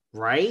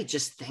right.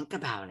 Just think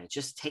about it.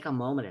 Just take a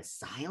moment of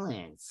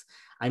silence.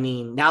 I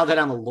mean, now that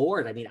I'm a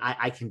lord, I mean,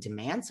 I can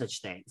demand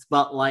such things,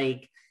 but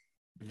like,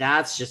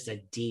 that's just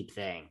a deep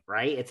thing,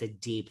 right? It's a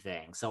deep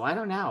thing. So I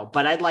don't know,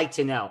 but I'd like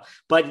to know.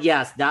 But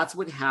yes, that's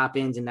what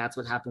happened. And that's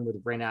what happened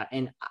with Rinna.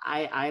 And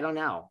I don't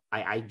know.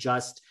 I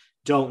just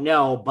don't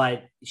know,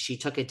 but she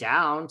took it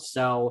down.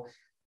 So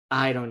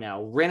I don't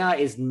know. Rinna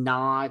is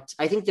not,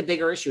 I think the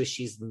bigger issue is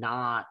she's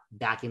not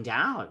backing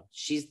down.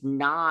 She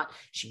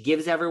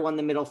gives everyone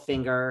the middle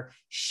finger.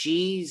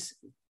 She's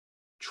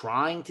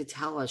trying to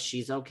tell us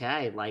she's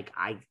okay. Like,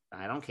 I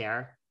don't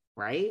care.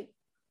 Right?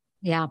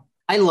 Yeah.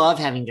 I love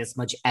having this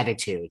much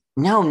attitude.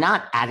 No,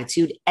 not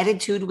attitude,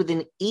 attitude with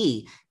an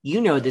E. The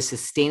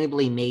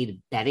sustainably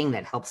made bedding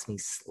that helps me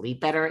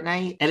sleep better at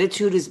night.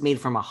 Attitude is made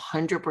from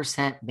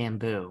 100%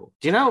 bamboo.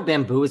 Do you know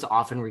bamboo is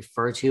often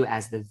referred to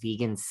as the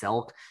vegan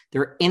silk?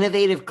 They're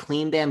innovative,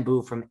 clean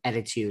bamboo from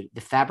Attitude.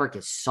 The fabric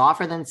is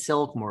softer than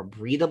silk, more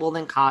breathable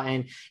than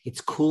cotton. It's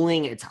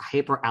cooling. It's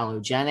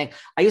hyperallergenic.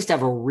 I used to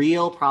have a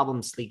real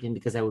problem sleeping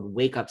because I would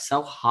wake up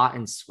so hot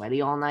and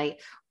sweaty all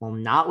night. Well,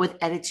 not with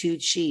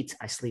Attitude sheets.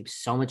 I sleep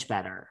so much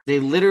better. They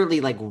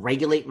literally like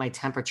regulate my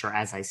temperature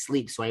as I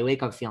sleep. So I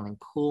wake up feeling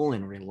cool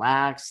and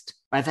relaxed.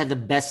 I've had the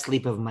best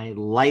sleep of my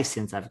life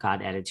since I've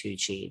got Attitude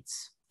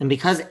sheets. And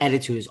because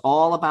Attitude is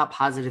all about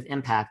positive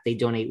impact, they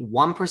donate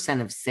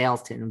 1% of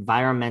sales to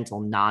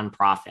environmental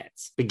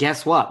nonprofits. But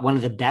guess what? One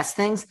of the best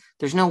things,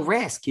 there's no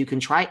risk. You can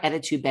try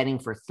Attitude bedding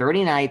for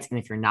 30 nights. And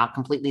if you're not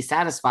completely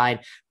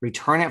satisfied,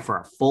 return it for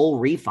a full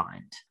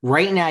refund.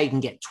 Right now, you can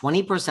get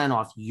 20%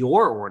 off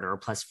your order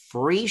plus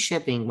free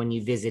shipping when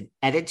you visit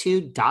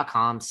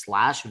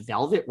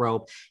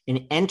attitude.com/velvetrope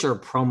and enter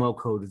promo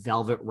code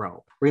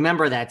velvetrope.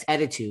 Remember, that's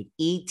Attitude,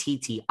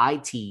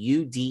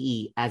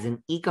 ETTITUDE, as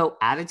an eco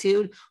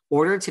attitude.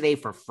 Order today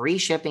for free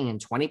shipping and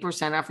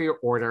 20% off your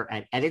order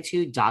at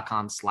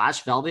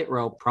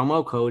attitude.com/velvetrope,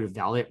 promo code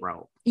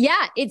velvetrope.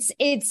 Yeah,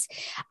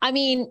 I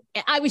mean,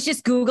 I was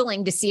just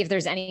Googling to see if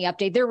there's any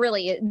update.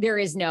 There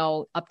is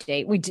no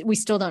update. We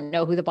still don't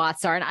know who the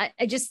bots are. And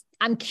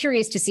I'm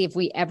curious to see if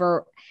we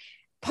ever,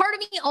 part of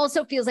me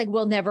also feels like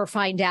we'll never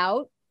find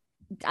out.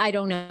 I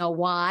don't know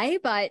why,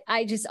 but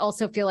I just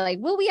also feel like,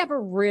 will we ever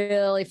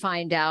really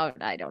find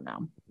out? I don't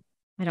know.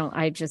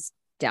 I just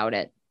doubt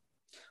it.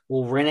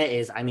 Well, Rinna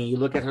is, I mean, you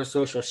look at her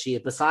social,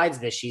 besides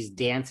this, she's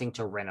dancing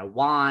to Rinna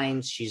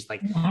Wines. She's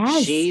like,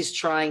 yes. She's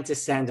trying to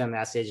send a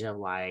message of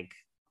like,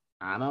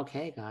 I'm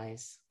okay,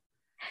 guys.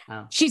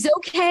 She's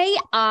okay.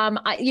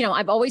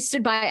 I've always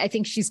stood by. I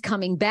think she's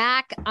coming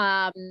back.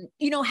 How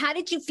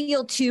did you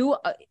feel too?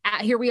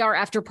 Here we are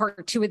after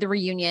part 2 of the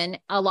reunion.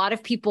 A lot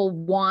of people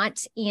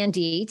want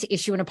Andy to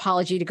issue an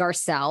apology to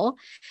Garcelle,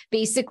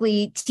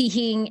 basically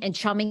teeing and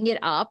chumming it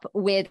up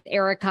with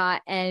Erica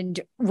and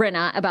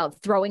Rinna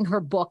about throwing her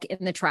book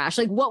in the trash.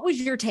 Like, what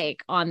was your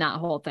take on that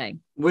whole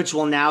thing? Which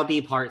will now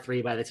be part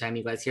 3 by the time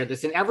you guys hear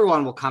this. And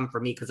everyone will come for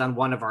me because on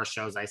one of our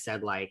shows, I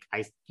said, like,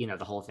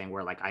 the whole thing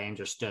where, like, I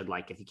understood,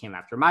 like, if you came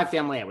after my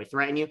family, I would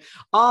threaten you.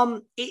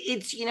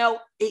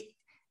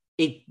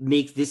 It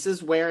makes, this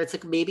is where it's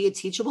like maybe a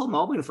teachable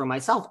moment for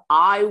myself.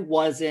 I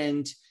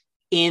wasn't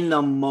in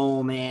the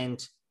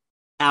moment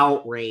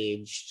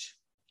outraged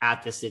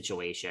at the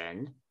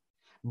situation,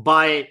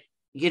 but,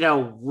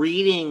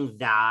 reading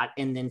that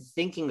and then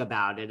thinking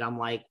about it, I'm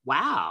like,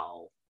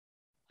 wow,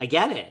 I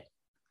get it.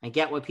 I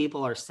get what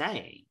people are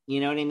saying. You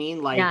know what I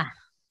mean? Like, yeah.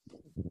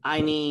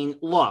 I mean,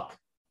 look,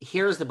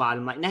 here's the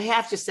bottom line. Now, I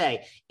have to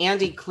say,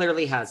 Andy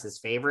clearly has his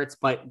favorites,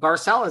 but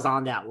Garcelle is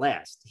on that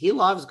list. He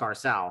loves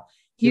Garcelle.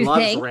 He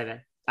loves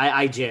Rinna.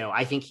 I do.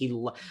 I think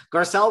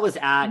Garcelle was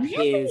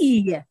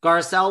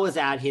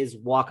at his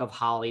Walk of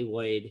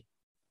Hollywood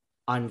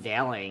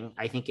unveiling.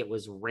 I think it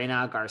was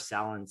Rinna,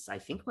 Garcelle, and I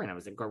think Rinna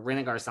was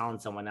Rinna, Garcelle, and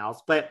someone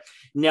else. But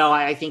no,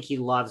 I think he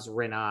loves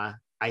Rinna.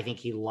 I think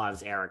he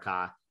loves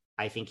Erica.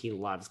 I think he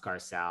loves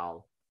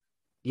Garcelle.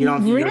 You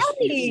don't think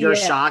really? You're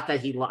shocked that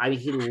he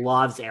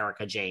loves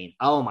Erica Jane.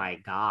 Oh my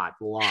God,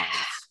 loves.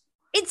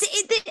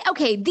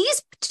 Okay.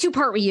 These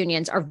 2-part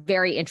reunions are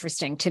very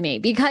interesting to me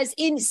because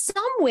in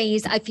some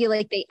ways I feel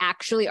like they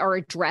actually are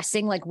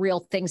addressing like real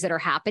things that are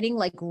happening.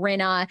 Like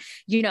Rinna,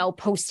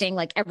 posting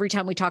like every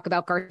time we talk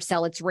about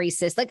Garcelle, it's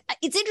racist. Like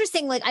it's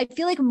interesting. Like I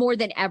feel like more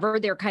than ever,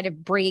 they're kind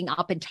of bringing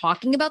up and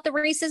talking about the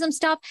racism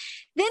stuff.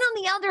 Then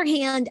on the other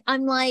hand,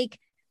 I'm like,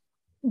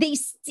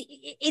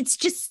 it's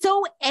just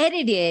so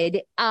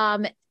edited.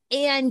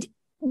 And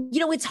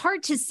it's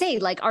hard to say,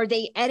 like, are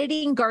they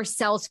editing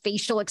Garcelle's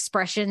facial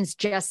expressions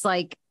just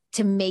like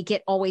to make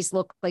it always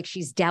look like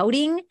she's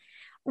doubting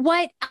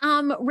what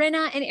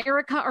Rinna and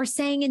Erica are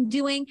saying and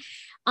doing?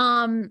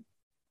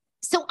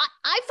 So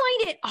I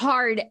find it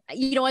hard,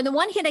 on the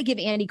one hand, I give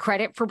Andy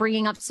credit for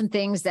bringing up some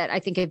things that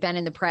I think have been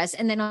in the press.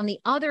 And then on the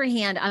other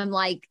hand, I'm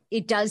like,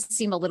 it does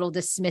seem a little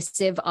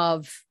dismissive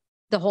of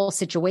the whole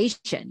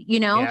situation,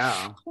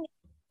 Yeah.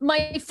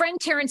 My friend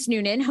Terrence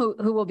Noonan, who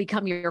will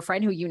become your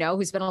friend,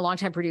 who's been a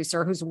longtime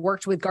producer, who's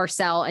worked with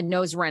Garcelle and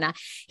knows Rinna,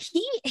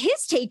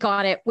 his take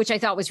on it, which I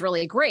thought was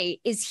really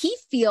great, is he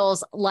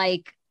feels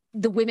like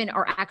the women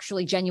are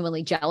actually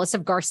genuinely jealous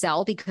of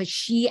Garcelle because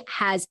she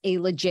has a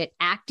legit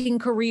acting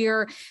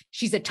career.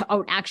 She's an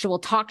actual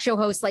talk show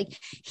host. Like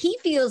he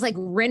feels like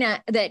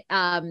Rinna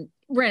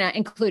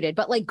included,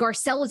 but like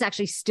Garcelle is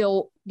actually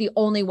still the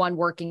only one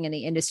working in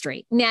the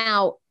industry.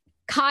 Now,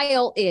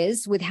 Kyle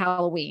is with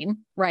Halloween,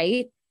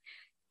 right?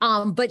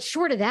 But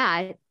short of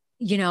that,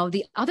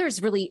 the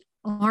others really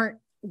aren't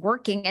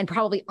working and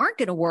probably aren't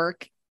going to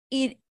work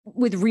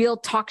with real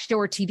talk show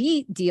or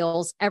TV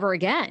deals ever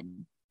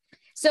again.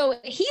 So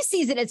he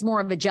sees it as more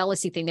of a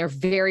jealousy thing. They're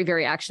very,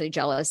 very actually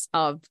jealous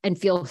of and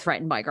feel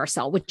threatened by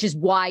Garcelle, which is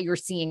why you're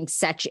seeing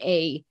such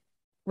a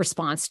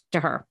response to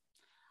her.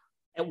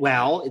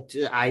 Well,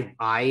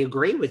 I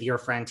agree with your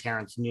friend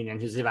Terrence Noonan,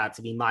 who's about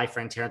to be my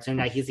friend Terrence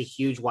Noonan. He's a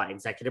huge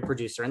executive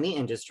producer in the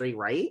industry,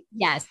 right?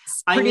 Yes.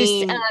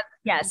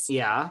 Yes.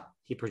 Yeah.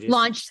 He produced.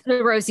 Launched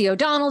the Rosie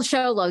O'Donnell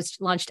show,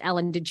 launched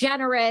Ellen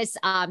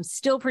DeGeneres,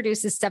 still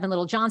produces Seven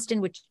Little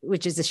Johnston,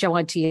 which is a show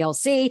on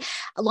TLC,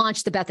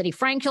 launched the Bethany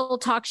Frankel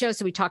talk show.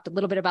 So we talked a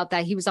little bit about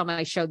that. He was on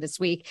my show this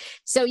week.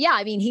 So yeah,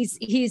 I mean,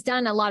 he's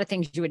done a lot of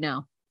things you would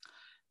know.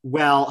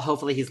 Well,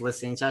 hopefully he's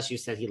listening to us. You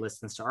said he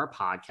listens to our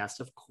podcast,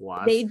 of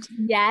course.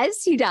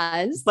 Yes, he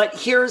does. But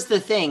here's the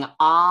thing.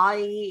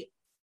 I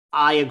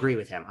agree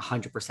with him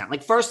 100%.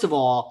 Like, first of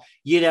all,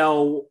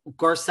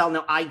 Garcelle,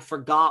 no, I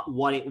forgot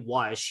what it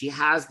was. She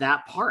has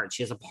that part.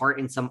 She has a part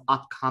in some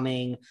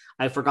upcoming,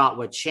 I forgot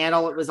what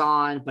channel it was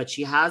on, but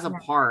she has a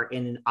part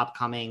in an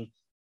upcoming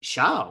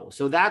show.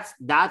 So that's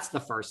the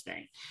first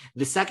thing.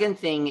 The second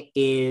thing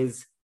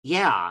is,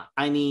 yeah,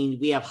 I mean,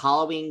 we have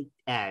Halloween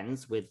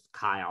Ends with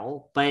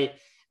Kyle, but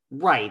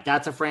right,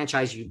 that's a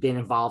franchise you've been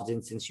involved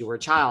in since you were a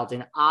child.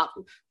 And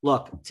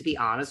look, to be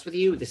honest with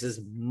you, this is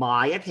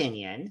my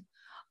opinion.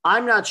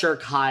 I'm not sure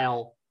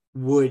Kyle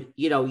would,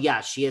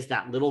 she is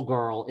that little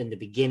girl in the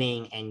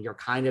beginning and you're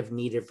kind of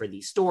needed for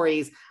these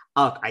stories.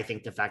 I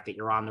think the fact that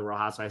you're on the Real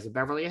Housewives of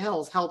Beverly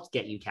Hills helps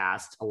get you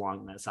cast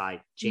alongside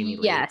Jamie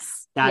Lee.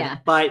 Yes.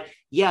 But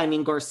yeah, I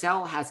mean,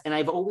 Garcelle has, and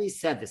I've always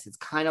said this, it's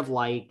kind of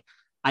like,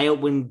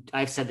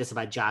 I've said this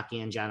about Jackie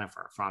and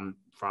Jennifer from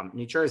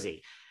New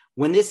Jersey.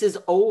 When this is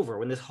over,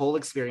 when this whole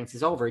experience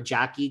is over,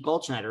 Jackie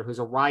Goldschneider, who's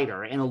a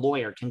writer and a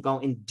lawyer, can go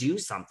and do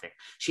something.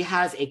 She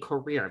has a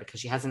career because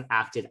she hasn't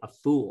acted a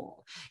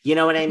fool. You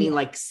know what I mean?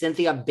 Like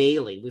Cynthia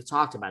Bailey, we've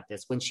talked about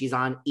this, when she's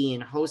on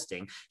Ian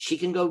hosting, she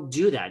can go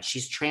do that.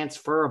 She's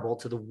transferable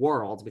to the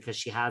world because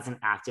she hasn't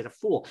acted a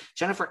fool.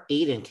 Jennifer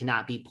Aiden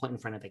cannot be put in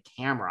front of the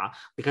camera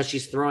because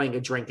she's throwing a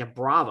drink at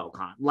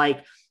BravoCon,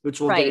 which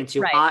we'll get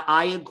into. Right.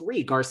 I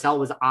agree. Garcelle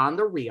was on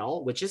The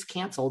Real, which is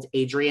canceled.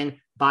 Adrienne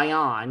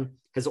Bayon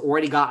has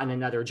already gotten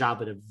another job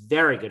with a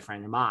very good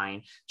friend of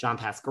mine, John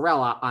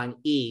Pascarella, on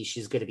E!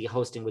 She's going to be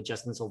hosting with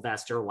Justin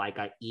Sylvester, like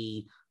a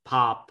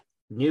E-pop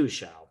news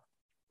show.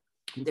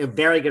 A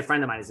very good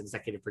friend of mine is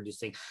executive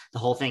producing the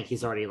whole thing.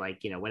 He's already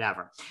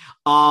whatever.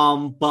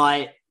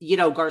 But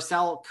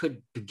Garcelle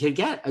could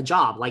get a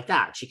job like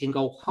that. She can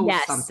go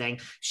host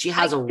something. She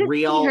has a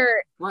real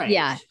right.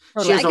 Yeah,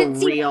 totally. She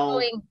has a real.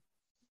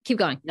 Keep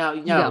going. No,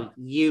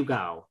 you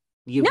go.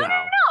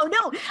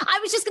 No. I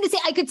was just going to say,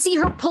 I could see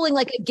her pulling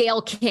like a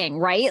Gayle King,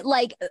 right?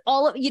 Like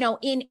all of,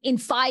 in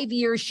 5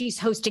 years, she's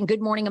hosting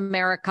Good Morning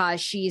America. I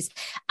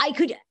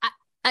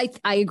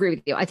agree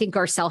with you. I think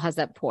Garcelle has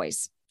that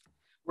poise.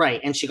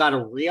 Right. And she got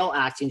a real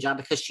acting job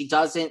because she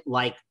doesn't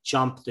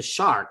jump the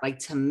shark. Like,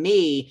 to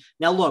me,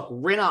 now look,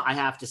 Rinna, I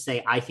have to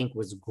say, I think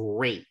was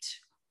great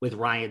with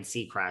Ryan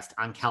Seacrest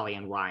on Kelly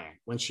and Ryan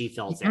when she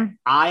fills in.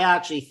 I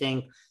actually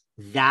think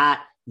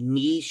that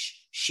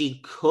niche she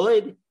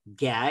could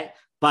get,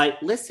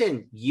 but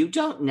listen, you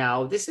don't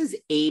know. This is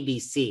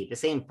ABC.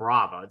 This ain't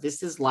Bravo.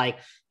 This is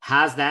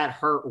has that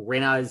hurt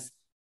Rinna's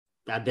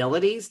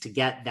abilities to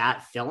get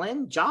that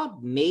fill-in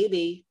job?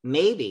 Maybe.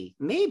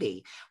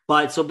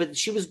 But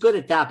she was good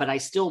at that, but I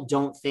still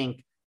don't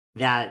think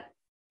that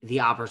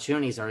the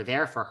opportunities are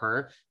there for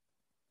her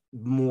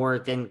more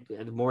than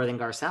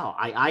Garcelle.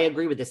 I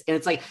agree with this. And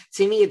it's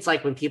to me, it's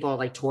when people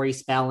are Tori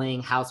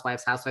Spelling,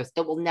 Housewives,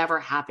 it will never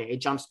happen.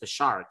 It jumps the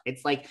shark.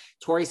 It's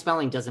Tori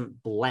Spelling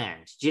doesn't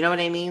blend. Do you know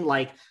what I mean?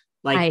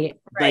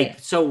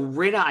 So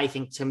Rinna, I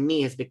think to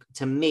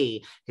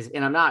me,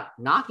 and I'm not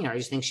knocking her, I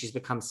just think she's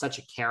become such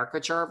a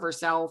caricature of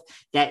herself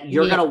that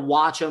you're going to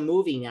watch a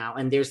movie now.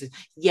 And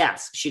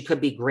yes, she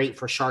could be great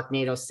for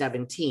Sharknado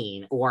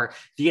 17 or,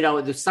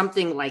 there's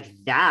something like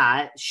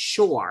that.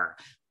 Sure.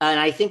 And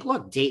I think,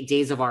 look,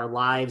 Days of Our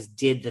Lives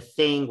did the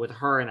thing with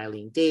her and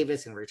Eileen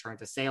Davis and Return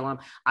to Salem.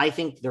 I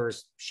think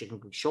she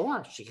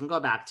can go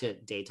back to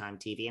daytime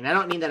TV. And I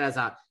don't mean that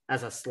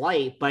as a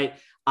slight, but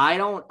I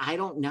don't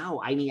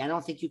know. I mean, I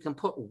don't think you can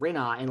put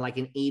Rinna in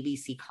an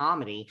ABC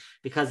comedy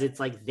because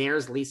it's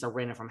there's Lisa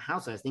Rinna from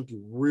Housewives. I think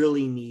you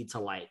really need to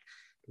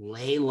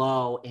lay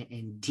low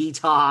and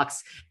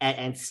detox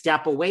and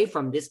step away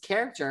from this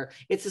character.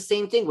 It's the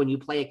same thing when you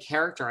play a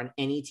character on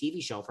any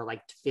TV show for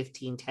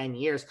 10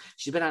 years.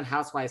 She's been on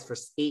Housewives for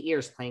 8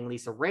 years playing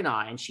Lisa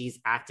Rinna and she's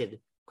acted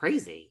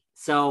crazy.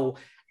 So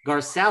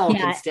Garcelle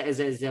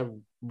is a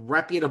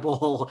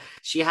reputable,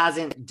 she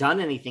hasn't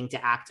done anything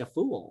to act a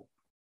fool.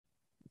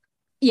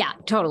 Yeah,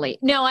 totally.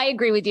 No, I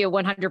agree with you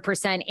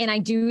 100%. And I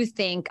do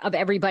think of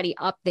everybody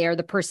up there,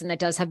 the person that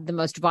does have the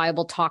most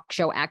viable talk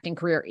show acting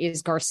career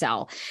is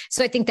Garcelle.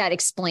 So I think that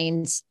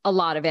explains a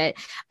lot of it.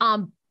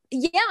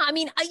 Yeah, I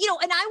mean,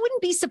 and I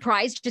wouldn't be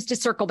surprised, just to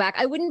circle back,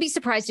 I wouldn't be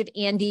surprised if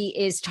Andy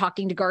is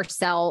talking to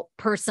Garcelle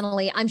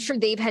personally. I'm sure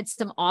they've had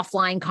some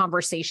offline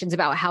conversations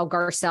about how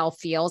Garcelle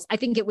feels. I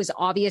think it was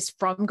obvious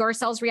from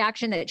Garcelle's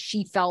reaction that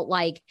she felt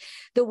like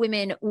the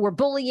women were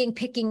bullying,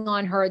 picking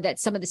on her, that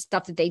some of the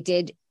stuff that they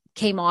did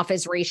came off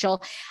as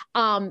racial.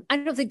 I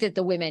don't think that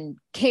the women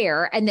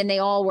care. And then they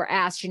all were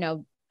asked,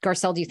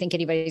 Garcelle, do you think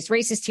anybody's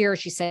racist here?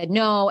 She said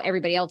no.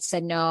 Everybody else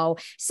said no.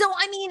 So,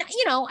 I mean,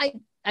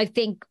 I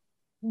think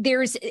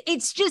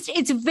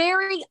it's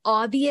very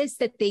obvious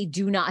that they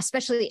do not,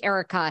 especially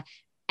Erica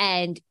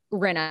and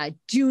Rinna,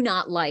 do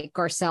not like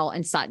Garcelle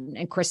and Sutton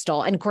and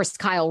Crystal. And of course,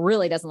 Kyle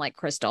really doesn't like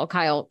Crystal.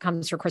 Kyle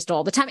comes for Crystal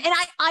all the time. And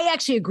I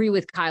actually agree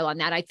with Kyle on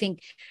that. I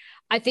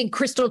think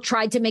Crystal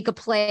tried to make a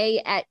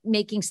play at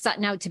making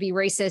Sutton out to be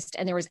racist,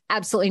 and there was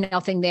absolutely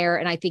nothing there.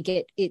 And I think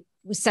it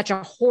was such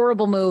a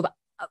horrible move.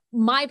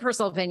 my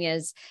personal opinion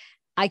is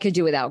I could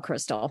do without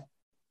Crystal.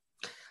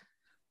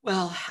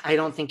 Well, I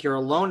don't think you're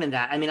alone in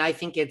that. I mean, I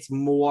think it's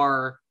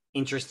more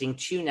interesting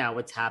too now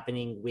what's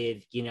happening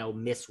with,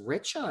 Miss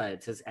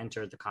Richa has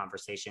entered the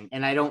conversation.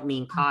 And I don't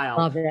mean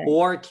Kyle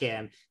or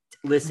Kim.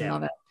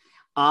 Listen,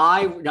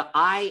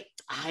 I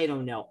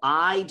don't know.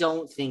 I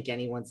don't think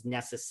anyone's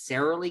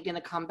necessarily going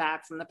to come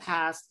back from the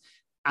past.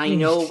 I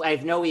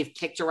know we've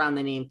kicked around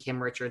the name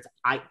Kim Richards.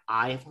 I've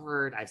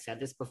said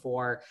this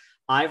before.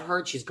 I've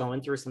heard she's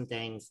going through some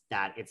things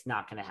that it's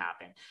not going to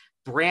happen.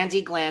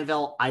 Brandi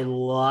Glanville, I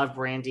love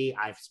Brandi.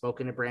 I've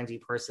spoken to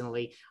Brandi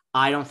personally.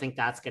 I don't think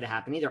that's going to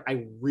happen either.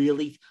 I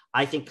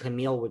think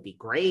Camille would be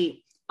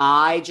great.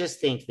 I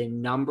just think the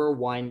number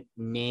one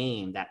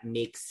name that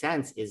makes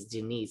sense is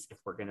Denise if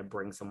we're going to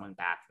bring someone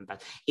back from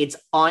that.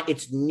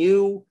 It's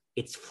new,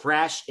 it's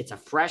fresh, it's a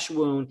fresh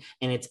wound,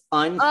 and it's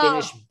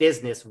unfinished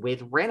business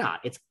with Rinna.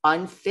 It's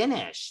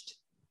unfinished.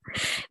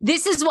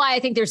 This is why I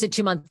think there's a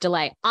 2-month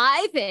delay.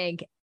 I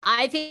think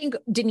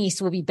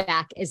Denise will be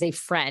back as a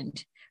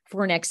friend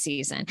for next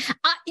season.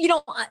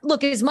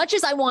 Look, as much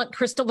as I want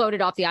Crystal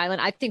voted off the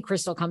island, I think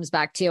Crystal comes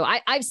back too.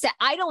 I've said,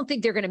 I don't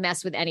think they're going to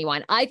mess with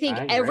anyone. I think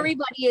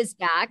everybody is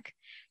back.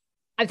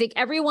 I think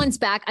everyone's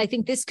back. I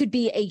think this could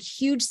be a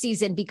huge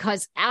season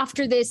because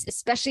after this,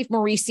 especially if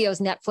Mauricio's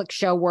Netflix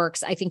show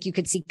works, I think you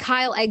could see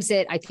Kyle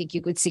exit. I think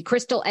you could see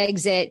Crystal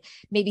exit,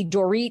 maybe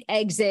Dorit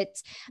exit.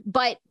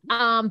 But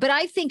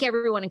I think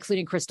everyone,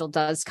 including Crystal,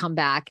 does come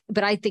back.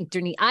 But I think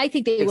they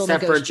will.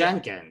 Except for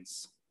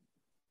Jenkins.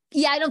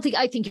 Yeah,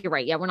 I think you're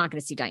right. Yeah, we're not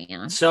going to see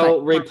Diana.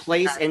 So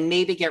replace and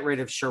maybe get rid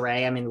of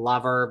Sheree. I mean,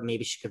 love her.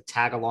 Maybe she could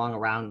tag along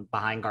around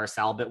behind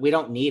Garcelle, but we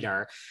don't need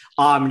her.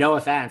 No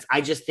offense. I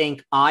just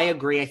think I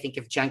agree. I think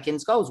if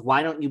Jenkins goes,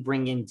 why don't you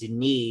bring in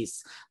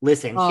Denise?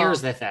 Listen,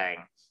 here's the thing.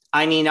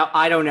 I mean,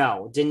 I don't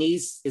know.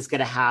 Denise is going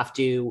to have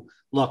to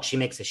look. She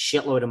makes a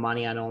shitload of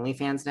money on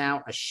OnlyFans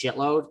now, a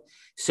shitload.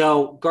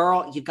 So,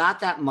 girl, you got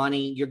that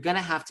money. You're going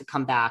to have to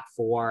come back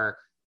for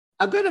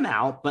a good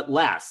amount, but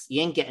less.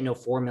 You ain't getting no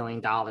 $4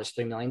 million,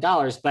 $3 million,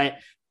 but right?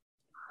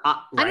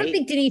 I don't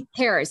think Denise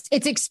cares.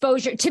 It's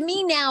exposure. To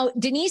me now,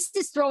 Denise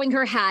is throwing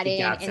her hat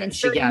in and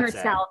inserting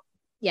herself.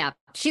 Yeah,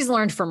 she's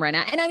learned from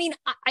Rinna. And I mean,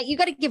 you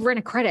got to give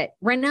Rinna credit.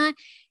 Rinna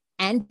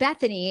and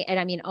Bethany, and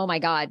I mean, oh my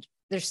God,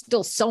 there's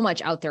still so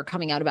much out there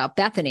coming out about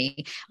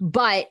Bethany,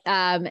 but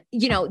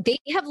they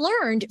have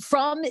learned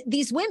from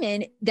these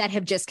women that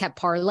have just kept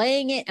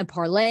parlaying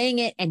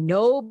it and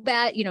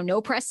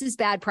no press is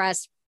bad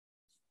press.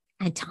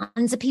 And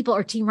tons of people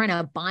are Team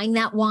Rinna buying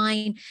that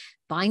wine,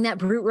 buying that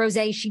Brut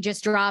Rosé she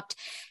just dropped.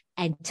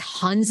 And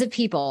tons of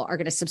people are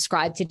going to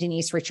subscribe to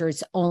Denise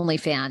Richards'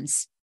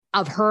 OnlyFans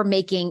of her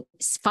making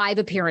 5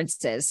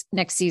 appearances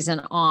next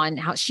season on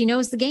how she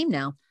knows the game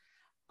now.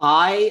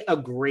 I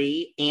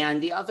agree. And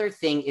the other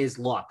thing is,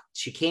 look,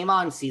 she came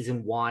on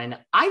season 1.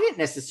 I didn't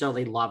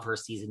necessarily love her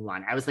season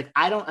 1. I was like,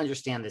 I don't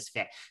understand this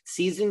fit.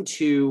 Season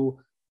 2,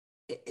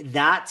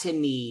 that to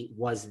me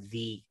was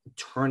the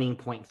turning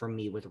point for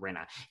me with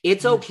Rinna.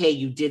 It's okay.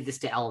 You did this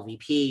to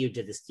LVP. You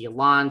did this to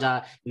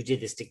Yolanda. You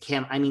did this to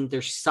Kim. I mean,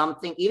 there's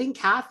something, even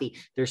Kathy,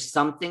 there's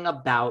something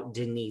about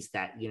Denise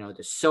that,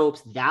 the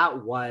soaps,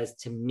 that was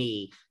to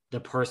me, the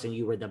person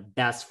you were the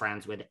best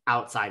friends with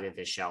outside of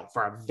this show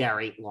for a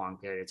very long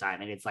period of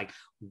time. And it's like,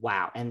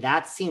 wow. And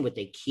that scene, what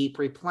they keep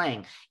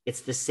replaying,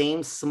 it's the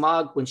same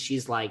smug when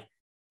she's like,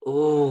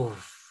 oh,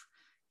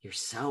 you're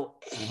so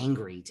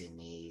angry,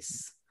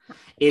 Denise.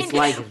 It's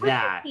like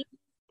that.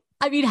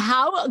 I mean,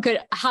 how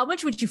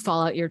much would you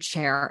fall out your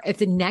chair if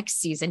the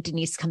next season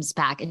Denise comes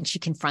back and she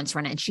confronts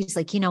Rinna and she's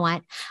like, you know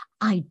what?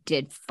 I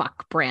did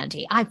fuck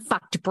Brandi. I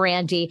fucked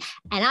Brandi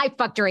and I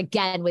fucked her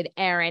again with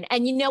Aaron.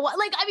 And you know what?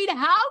 Like, I mean,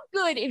 how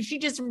good if she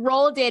just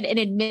rolled in and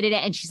admitted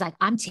it and she's like,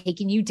 I'm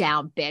taking you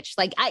down, bitch.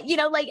 Like,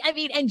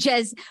 and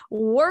just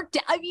worked.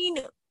 I mean,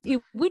 it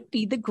would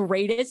be the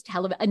greatest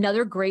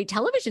another great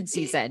television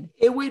season.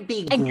 It would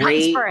be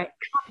great. Go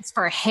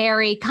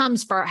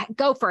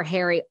for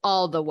Harry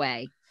all the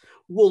way.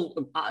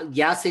 Well,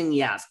 yes and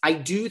yes. I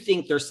do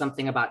think there's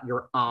something about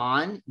you're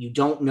on. You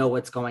don't know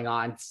what's going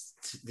on.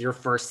 It's your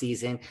first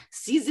season.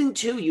 Season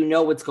 2, you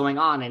know what's going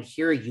on. And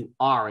here you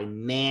are.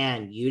 And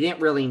man, you didn't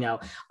really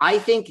know. I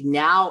think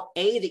now,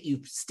 A, that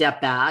you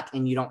step back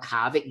and you don't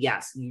have it.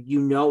 Yes, you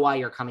know why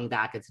you're coming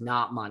back. It's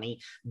not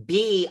money.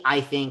 B,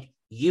 I think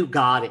you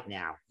got it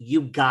now.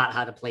 You got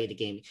how to play the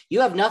game. You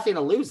have nothing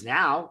to lose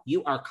now.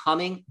 You are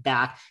coming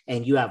back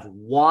and you have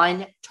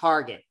one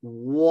target,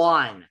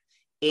 one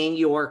in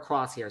your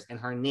crosshairs, and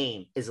her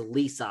name is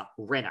Lisa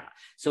Rinna.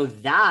 So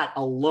that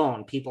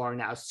alone, people are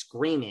now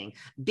screaming.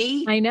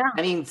 B, I know.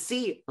 I mean,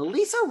 C,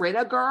 Lisa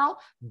Rinna, girl,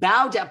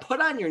 bow down,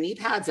 put on your knee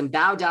pads and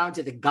bow down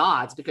to the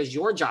gods because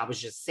your job was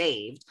just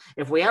saved.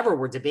 If we ever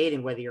were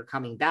debating whether you're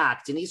coming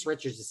back, Denise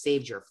Richards has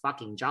saved your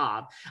fucking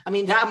job. I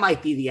mean, that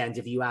might be the end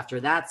of you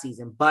after that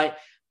season. But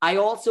I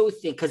also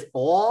think, because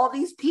all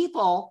these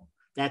people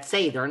that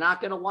say they're not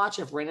going to watch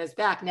if Rinna's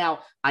back, now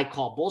I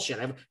call bullshit,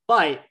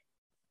 but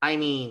I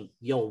mean,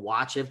 you'll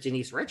watch if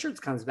Denise Richards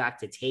comes back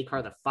to take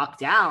her the fuck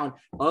down.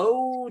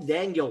 Oh,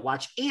 then you'll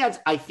watch. And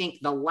I think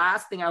the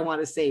last thing I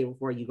want to say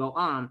before you go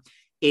on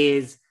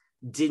is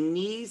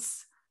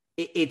Denise,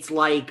 it's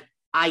like,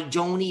 I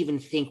don't even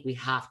think we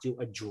have to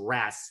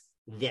address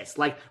this.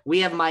 Like, we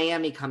have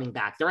Miami coming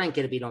back. There ain't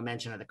going to be no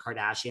mention of the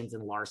Kardashians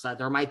and Larsa.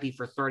 There might be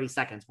for 30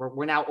 seconds.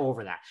 We're now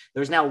over that.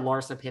 There's now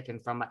Larsa Pippen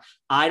from,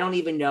 I don't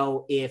even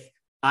know if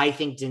I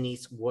think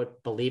Denise would,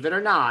 believe it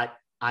or not,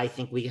 I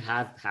think we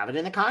have it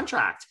in the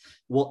contract.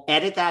 We'll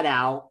edit that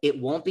out. It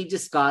won't be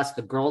discussed.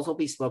 The girls will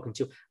be spoken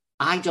to.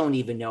 I don't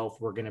even know if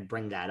we're going to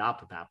bring that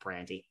up about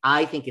Brandy.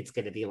 I think it's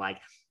going to be like,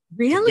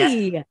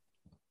 really?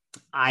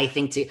 I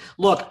think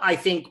I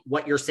think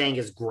what you're saying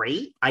is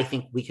great. I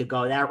think we could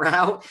go that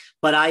route,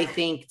 but I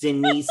think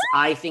Denise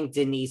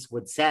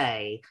would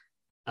say,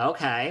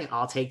 okay,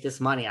 I'll take this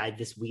money.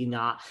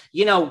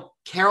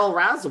 Carol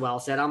Raswell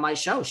said on my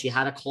show, she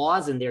had a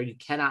clause in there. You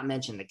cannot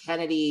mention the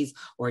Kennedys,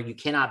 or you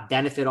cannot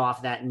benefit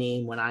off that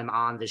name when I'm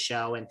on the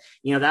show. And,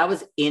 that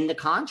was in the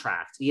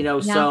contract,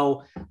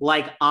 so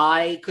like,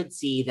 I could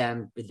see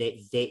them,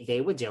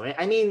 they would do it.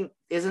 I mean,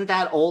 isn't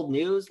that old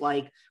news?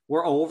 Like,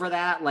 we're over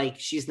that. Like,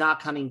 she's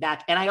not coming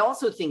back. And I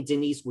also think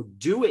Denise would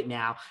do it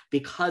now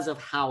because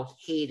of how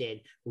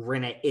hated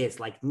Rinna is.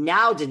 Like,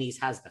 now Denise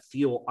has the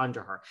fuel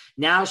under her.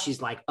 Now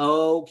she's like,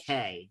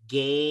 okay,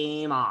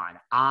 game on.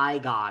 I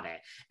got it.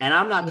 And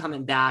I'm not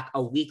coming back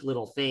a weak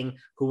little thing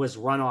who was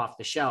run off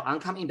the show. I'm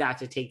coming back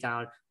to take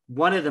down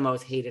one of the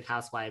most hated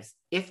housewives,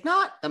 if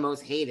not the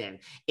most hated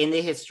in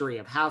the history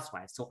of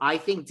housewives. So I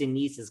think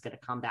Denise is going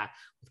to come back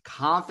with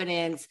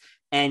confidence.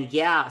 And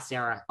yeah,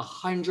 Sarah,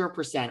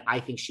 100%, I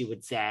think she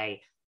would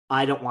say,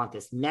 I don't want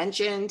this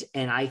mentioned.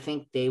 And I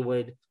think they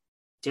would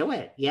do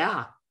it.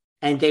 Yeah.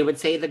 And they would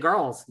say, the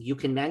girls, you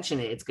can mention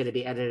it. It's going to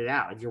be edited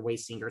out. If you're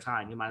wasting your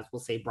time, you might as well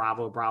say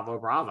bravo, bravo,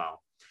 bravo.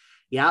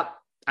 Yep.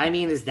 I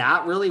mean, is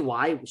that really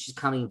why she's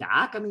coming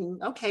back? I mean,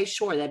 okay,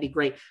 sure, that'd be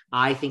great.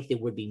 I think there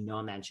would be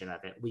no mention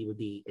of it.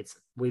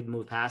 We'd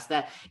move past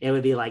that. It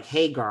would be like,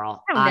 hey,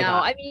 girl. I don't know.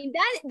 I mean,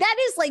 that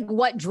is like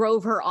what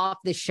drove her off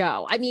the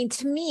show. I mean,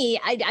 to me,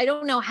 I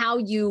don't know how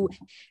you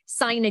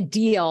sign a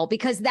deal,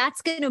 because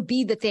that's going to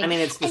be the thing. I mean,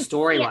 it's the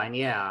storyline.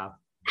 Yeah.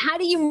 How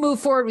do you move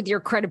forward with your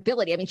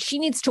credibility? I mean, she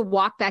needs to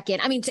walk back in.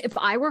 I mean, if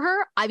I were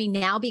her, I mean,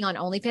 now being on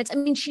OnlyFans, I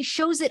mean, she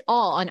shows it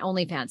all on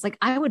OnlyFans. Like,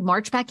 I would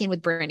march back in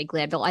with Brandi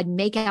Glanville. I'd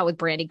make out with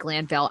Brandi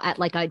Glanville at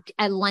like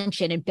a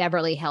luncheon in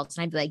Beverly Hills.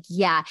 And I'd be like,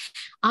 yeah,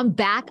 I'm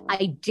back.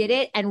 I did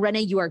it. And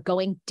Rinna, you are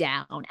going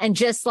down. And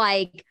just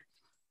like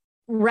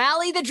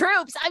rally the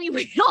troops. I mean,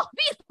 we'd all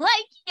be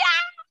like, yeah.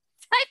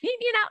 I mean,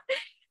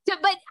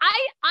 but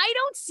I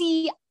don't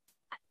see,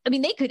 I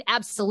mean, they could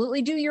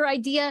absolutely do your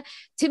idea.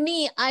 To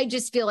me, I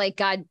just feel like,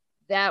 God,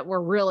 that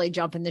we're really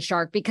jumping the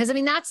shark, because, I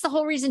mean, that's the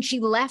whole reason she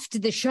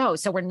left the show.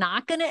 So we're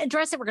not going to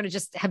address it. We're going to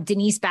just have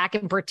Denise back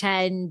and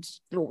pretend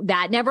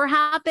that never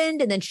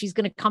happened. And then she's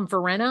going to come for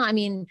Rinna. I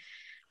mean,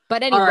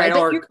 but anyway.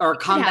 All right, or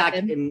come back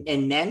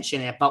and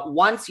mention it. But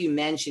once you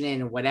mention it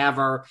and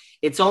whatever,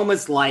 it's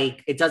almost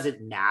like it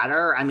doesn't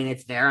matter. I mean,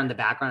 it's there in the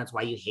background. It's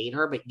why you hate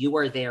her, but you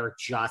were there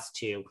just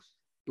to,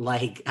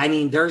 like, I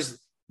mean, there's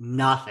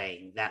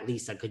nothing that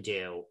Lisa could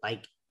do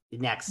like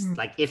next.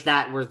 Like, if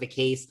that were the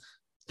case,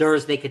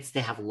 Thursday could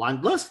still have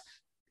lunch. Look,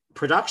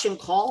 production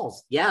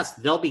calls. Yes,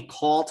 there'll be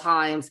call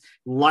times,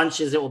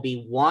 lunches. It will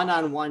be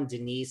one-on-one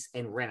Denise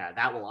and Rinna.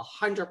 That will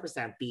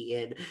 100% be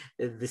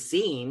in the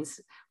scenes,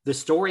 the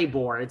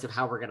storyboards of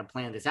how we're going to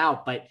plan this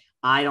out. But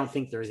I don't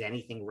think there's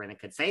anything Rinna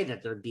could say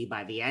that there'd be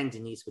by the end.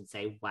 Denise would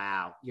say,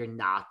 wow, you're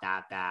not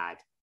that bad.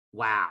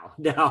 Wow.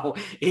 No,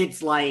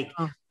 it's like,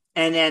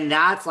 and then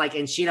that's like,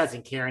 and she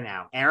doesn't care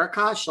now.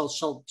 Erica,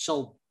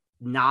 she'll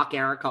knock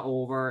Erica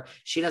over.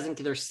 She doesn't,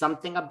 there's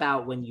something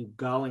about when you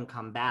go and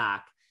come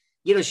back,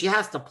 she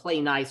has to play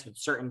nice with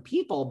certain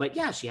people, but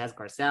yeah, she has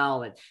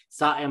Garcelle and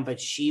Sutton, but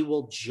she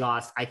will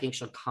just, I think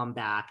she'll come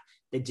back,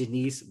 the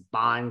Denise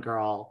Bond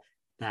girl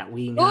that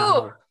we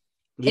know. Ooh.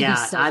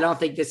 Yeah, I don't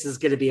think this is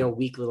going to be a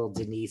weak little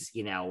Denise,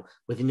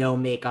 with no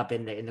makeup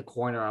in the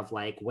corner of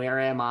like, where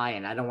am I?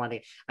 And I don't want to,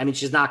 I mean,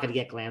 she's not going to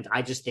get glammed.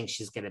 I just think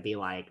she's going to be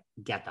like,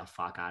 get the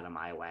fuck out of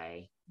my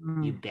way,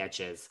 you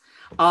bitches.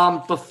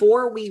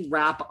 Before we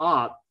wrap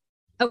up,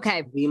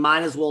 okay, we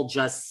might as well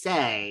just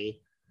say,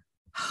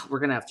 we're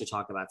going to have to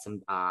talk about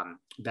some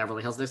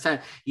Beverly Hills this time.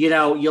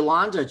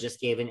 Yolanda just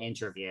gave an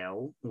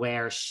interview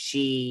where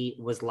she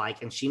was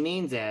like, and she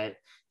means it,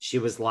 she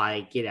was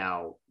like,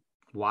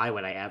 why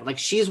would I ever? Like,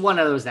 she's one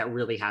of those that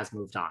really has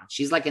moved on.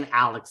 She's like an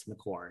Alex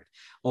McCord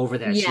over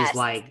there. Yes. She's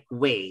like,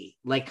 wait,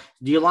 like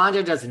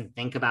Yolanda doesn't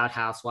think about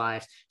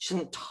housewives. She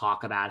doesn't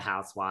talk about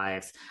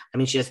housewives. I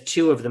mean, she has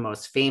two of the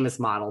most famous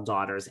model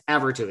daughters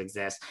ever to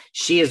exist.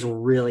 She is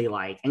really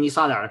like, and you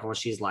saw the article where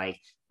she's like,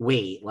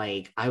 wait,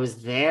 like I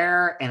was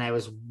there and I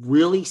was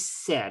really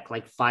sick,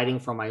 like fighting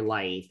for my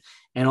life.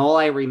 And all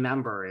I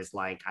remember is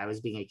like, I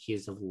was being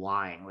accused of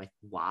lying. Like,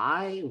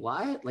 why?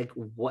 What? Like,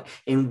 what?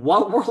 In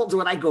what world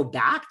would I go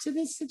back to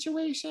this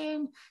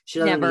situation? She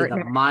doesn't need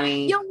the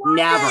money.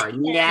 Never.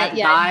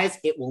 Guys,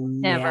 it will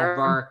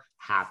never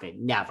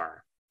happen.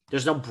 Never.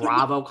 There's no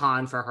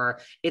BravoCon for her.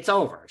 It's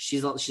over.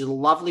 She's a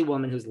lovely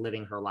woman who's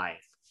living her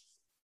life.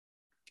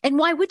 And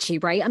why would she,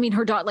 right? I mean,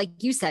 her daughter, like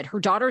you said, her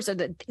daughters are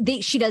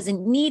she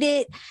doesn't need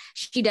it.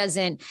 She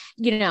doesn't,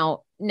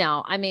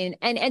 no, I mean,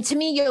 and to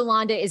me,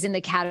 Yolanda is in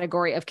the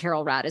category of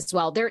Carol Rad as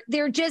well.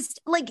 They're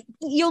just like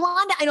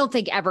Yolanda. I don't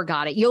think ever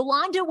got it.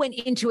 Yolanda went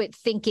into it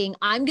thinking,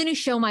 I'm going to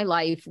show my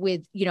life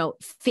with,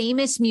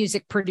 famous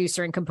music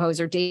producer and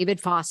composer, David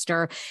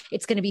Foster.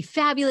 It's going to be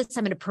fabulous.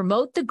 I'm going to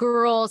promote the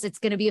girls. It's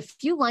going to be a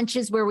few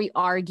lunches where we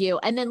argue.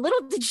 And then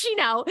little did she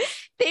know,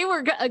 they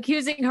were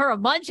accusing her of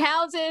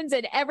Munchausen's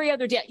and every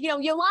other day.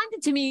 Yolanda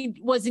to me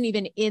wasn't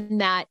even in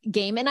that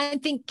game. And I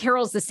think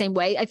Carol's the same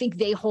way. I think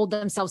they hold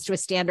themselves to a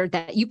standard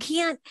that you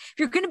can't, if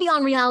you're going to be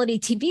on reality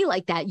TV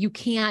like that, you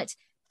got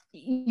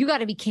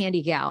to be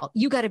Candy Gal.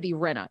 You got to be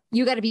Rinna.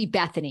 You got to be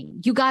Bethany.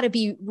 You got to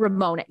be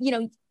Ramona.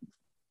 You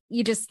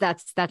just,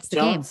 that's the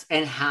game.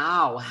 And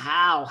how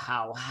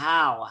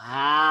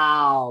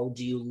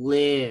do you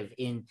live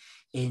in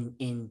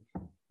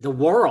the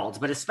world,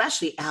 but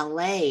especially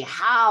LA?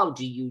 How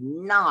do you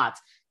not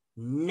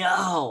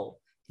know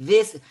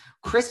this?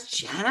 Kris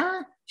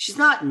Jenner? She's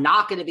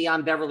not going to be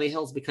on Beverly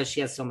Hills because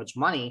she has so much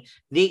money.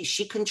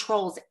 She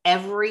controls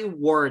every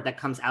word that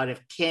comes out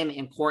of Kim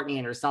and Kourtney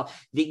and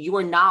herself. That you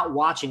are not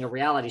watching a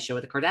reality show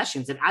with the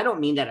Kardashians. And I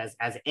don't mean that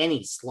as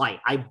any slight.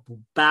 I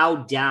bow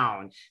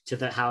down to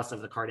the house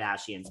of the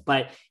Kardashians.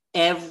 But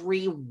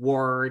every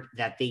word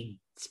that they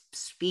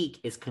speak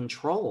is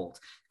controlled.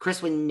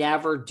 Kris would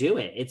never do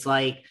it. It's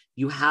like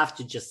you have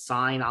to just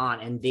sign on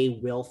and they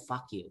will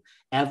fuck you.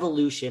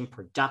 Evolution,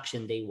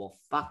 production, they will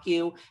fuck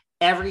you.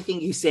 Everything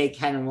you say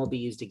can and will be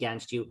used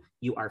against you.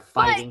 You are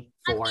fighting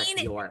for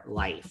your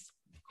life.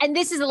 And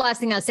this is the last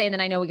thing I'll say, and then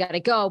I know we got to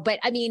go. But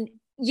I mean,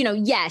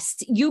 yes,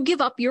 you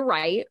give up your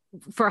right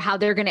for how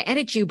they're going to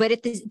edit you. But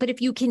if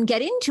you can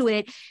get into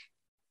it,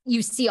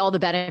 you see all the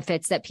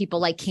benefits that people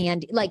like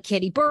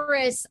Candy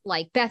Burris,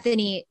 like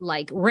Bethany,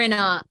 like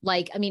Rinna,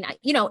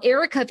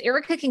 Erica. If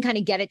Erica can kind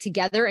of get it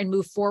together and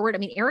move forward, I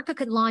mean, Erica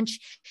could launch.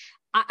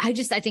 I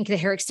think the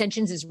hair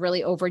extensions is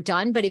really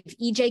overdone, but if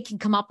EJ can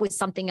come up with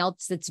something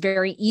else that's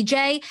very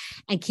EJ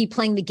and keep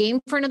playing the game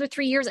for another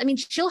 3 years, I mean,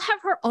 she'll have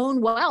her own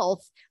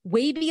wealth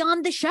way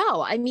beyond the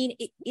show. I mean,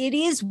 it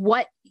is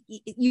what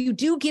you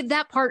do give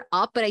that part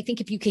up. But I think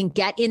if you can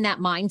get in that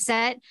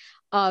mindset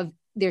of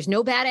there's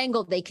no bad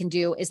angle they can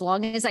do, as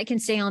long as I can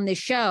stay on this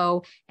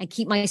show and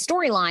keep my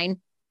storyline,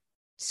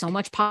 so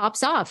much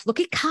pops off. Look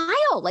at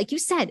Kyle. Like you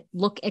said,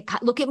 look at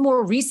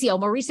Mauricio.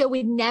 Mauricio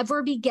would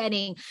never be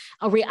getting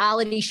a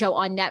reality show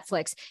on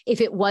Netflix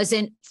if it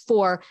wasn't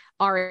for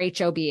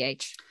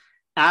RHOBH.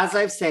 As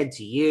I've said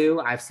to you,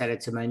 I've said it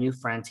to my new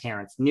friend,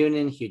 Terrence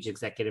Noonan, huge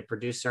executive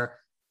producer.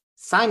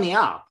 Sign me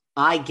up.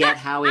 I get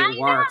how it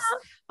works.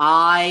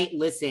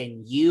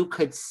 Listen, you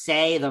could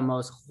say the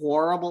most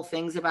horrible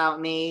things about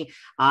me.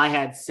 I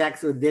had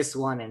sex with this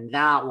one and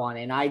that one,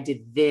 and I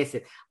did this.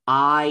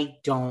 I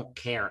don't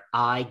care.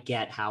 I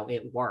get how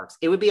it works.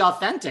 It would be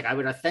authentic. I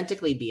would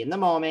authentically be in the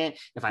moment.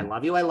 If I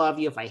love you, I love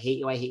you. If I hate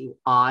you, I hate you.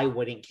 I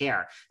wouldn't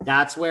care.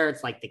 That's where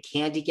it's like the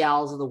Candy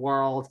Gals of the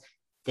world.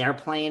 They're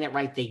playing it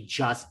right. They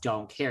just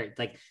don't care. It's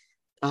like,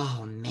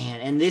 oh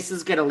man. And this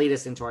is going to lead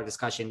us into our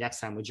discussion next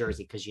time with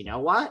Jersey. Because you know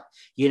what?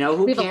 You know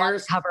who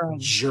cares?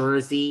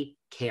 Jersey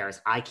cares.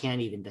 I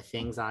can't even. The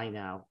things I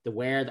know.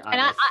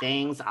 The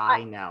things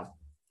I know.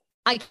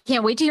 I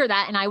can't wait to hear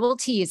that. And I will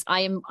tease.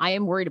 I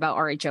am worried about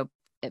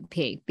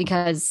RHOP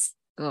because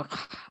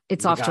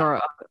it's off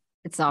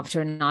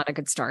to not a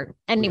good start.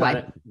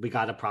 Anyway, we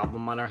got a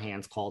problem on our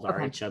hands called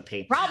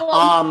RHOP.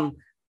 Problem.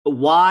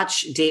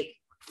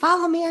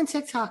 Follow me on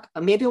TikTok.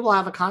 Maybe we'll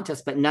have a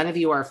contest, but none of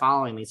you are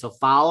following me. So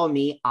follow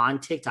me on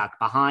TikTok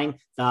behind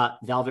the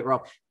velvet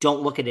rope.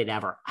 Don't look at it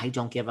ever. I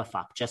don't give a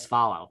fuck. Just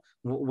follow.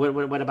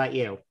 What about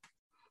you?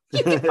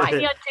 You can find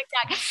me on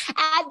TikTok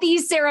at the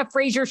Sarah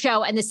Fraser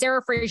Show. And the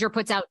Sarah Fraser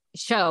puts out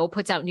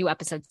new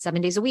episodes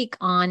 7 days a week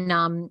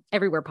on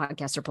everywhere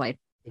podcasts are played.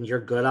 And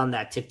you're good on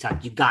that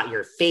TikTok. You got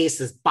your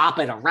faces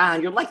bopping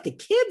around. You're like the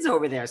kids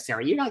over there,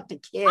 Sarah. You're like the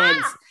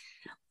kids.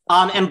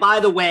 And by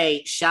the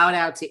way, shout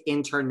out to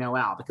intern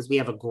Noelle, because we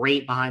have a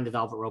great Behind the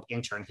Velvet Rope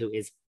intern who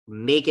is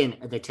making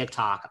the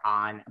TikTok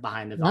on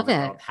Behind the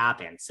Velvet Rope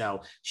happen.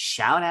 So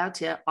shout out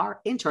to our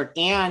intern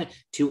and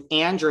to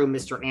Andrew,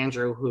 Mr.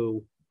 Andrew,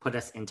 who put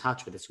us in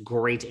touch with this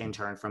great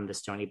intern from the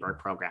Stony Brook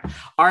program.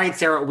 All right,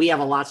 Sarah, we have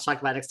a lot to talk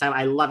about next time.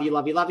 I love you,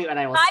 love you, love you. And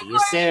I will see you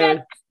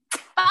soon.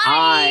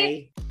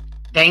 Bye.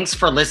 Thanks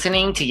for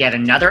listening to yet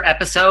another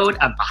episode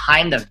of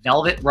Behind the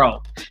Velvet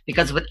Rope.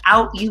 Because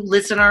without you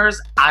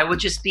listeners, I would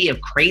just be a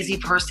crazy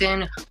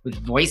person with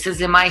voices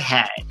in my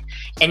head.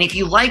 And if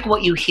you like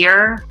what you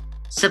hear,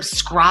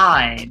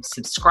 subscribe on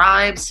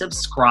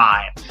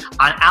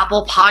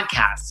Apple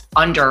Podcasts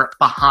under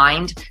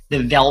Behind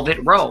the Velvet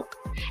Rope.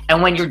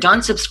 And when you're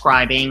done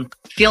subscribing,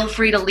 feel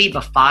free to leave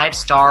a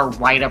 5-star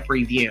write-up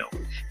review.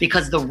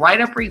 because the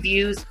write-up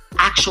reviews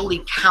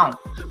actually count.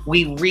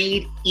 We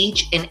read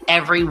each and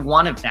every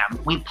one of them.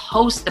 We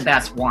post the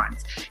best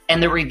ones,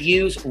 and the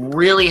reviews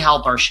really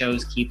help our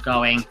shows keep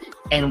going.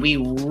 And we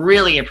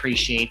really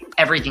appreciate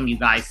everything you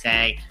guys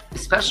say,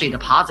 especially the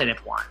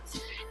positive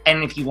ones.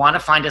 And if you want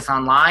to find us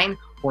online,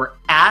 we're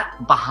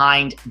at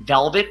Behind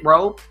Velvet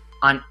Rope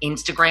on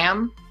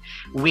Instagram.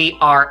 We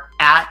are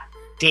at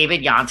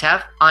David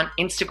Yontef on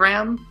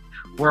Instagram.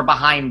 We're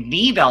Behind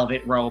the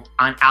Velvet Rope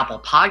on Apple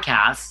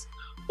Podcasts.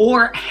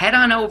 Or head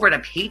on over to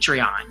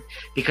Patreon,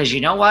 because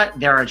you know what?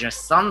 There are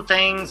just some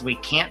things we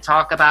can't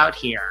talk about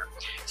here.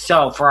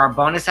 So for our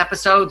bonus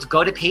episodes,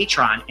 go to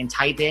Patreon and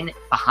type in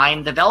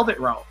Behind the Velvet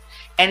Rope.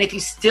 And if you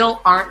still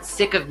aren't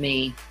sick of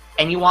me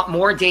and you want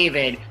more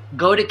David,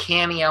 go to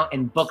Cameo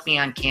and book me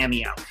on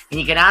Cameo. And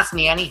you can ask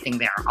me anything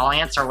there. I'll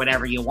answer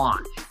whatever you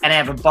want. And I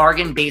have a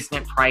bargain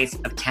basement price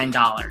of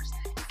 $10.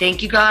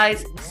 Thank you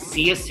guys.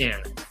 See you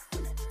soon.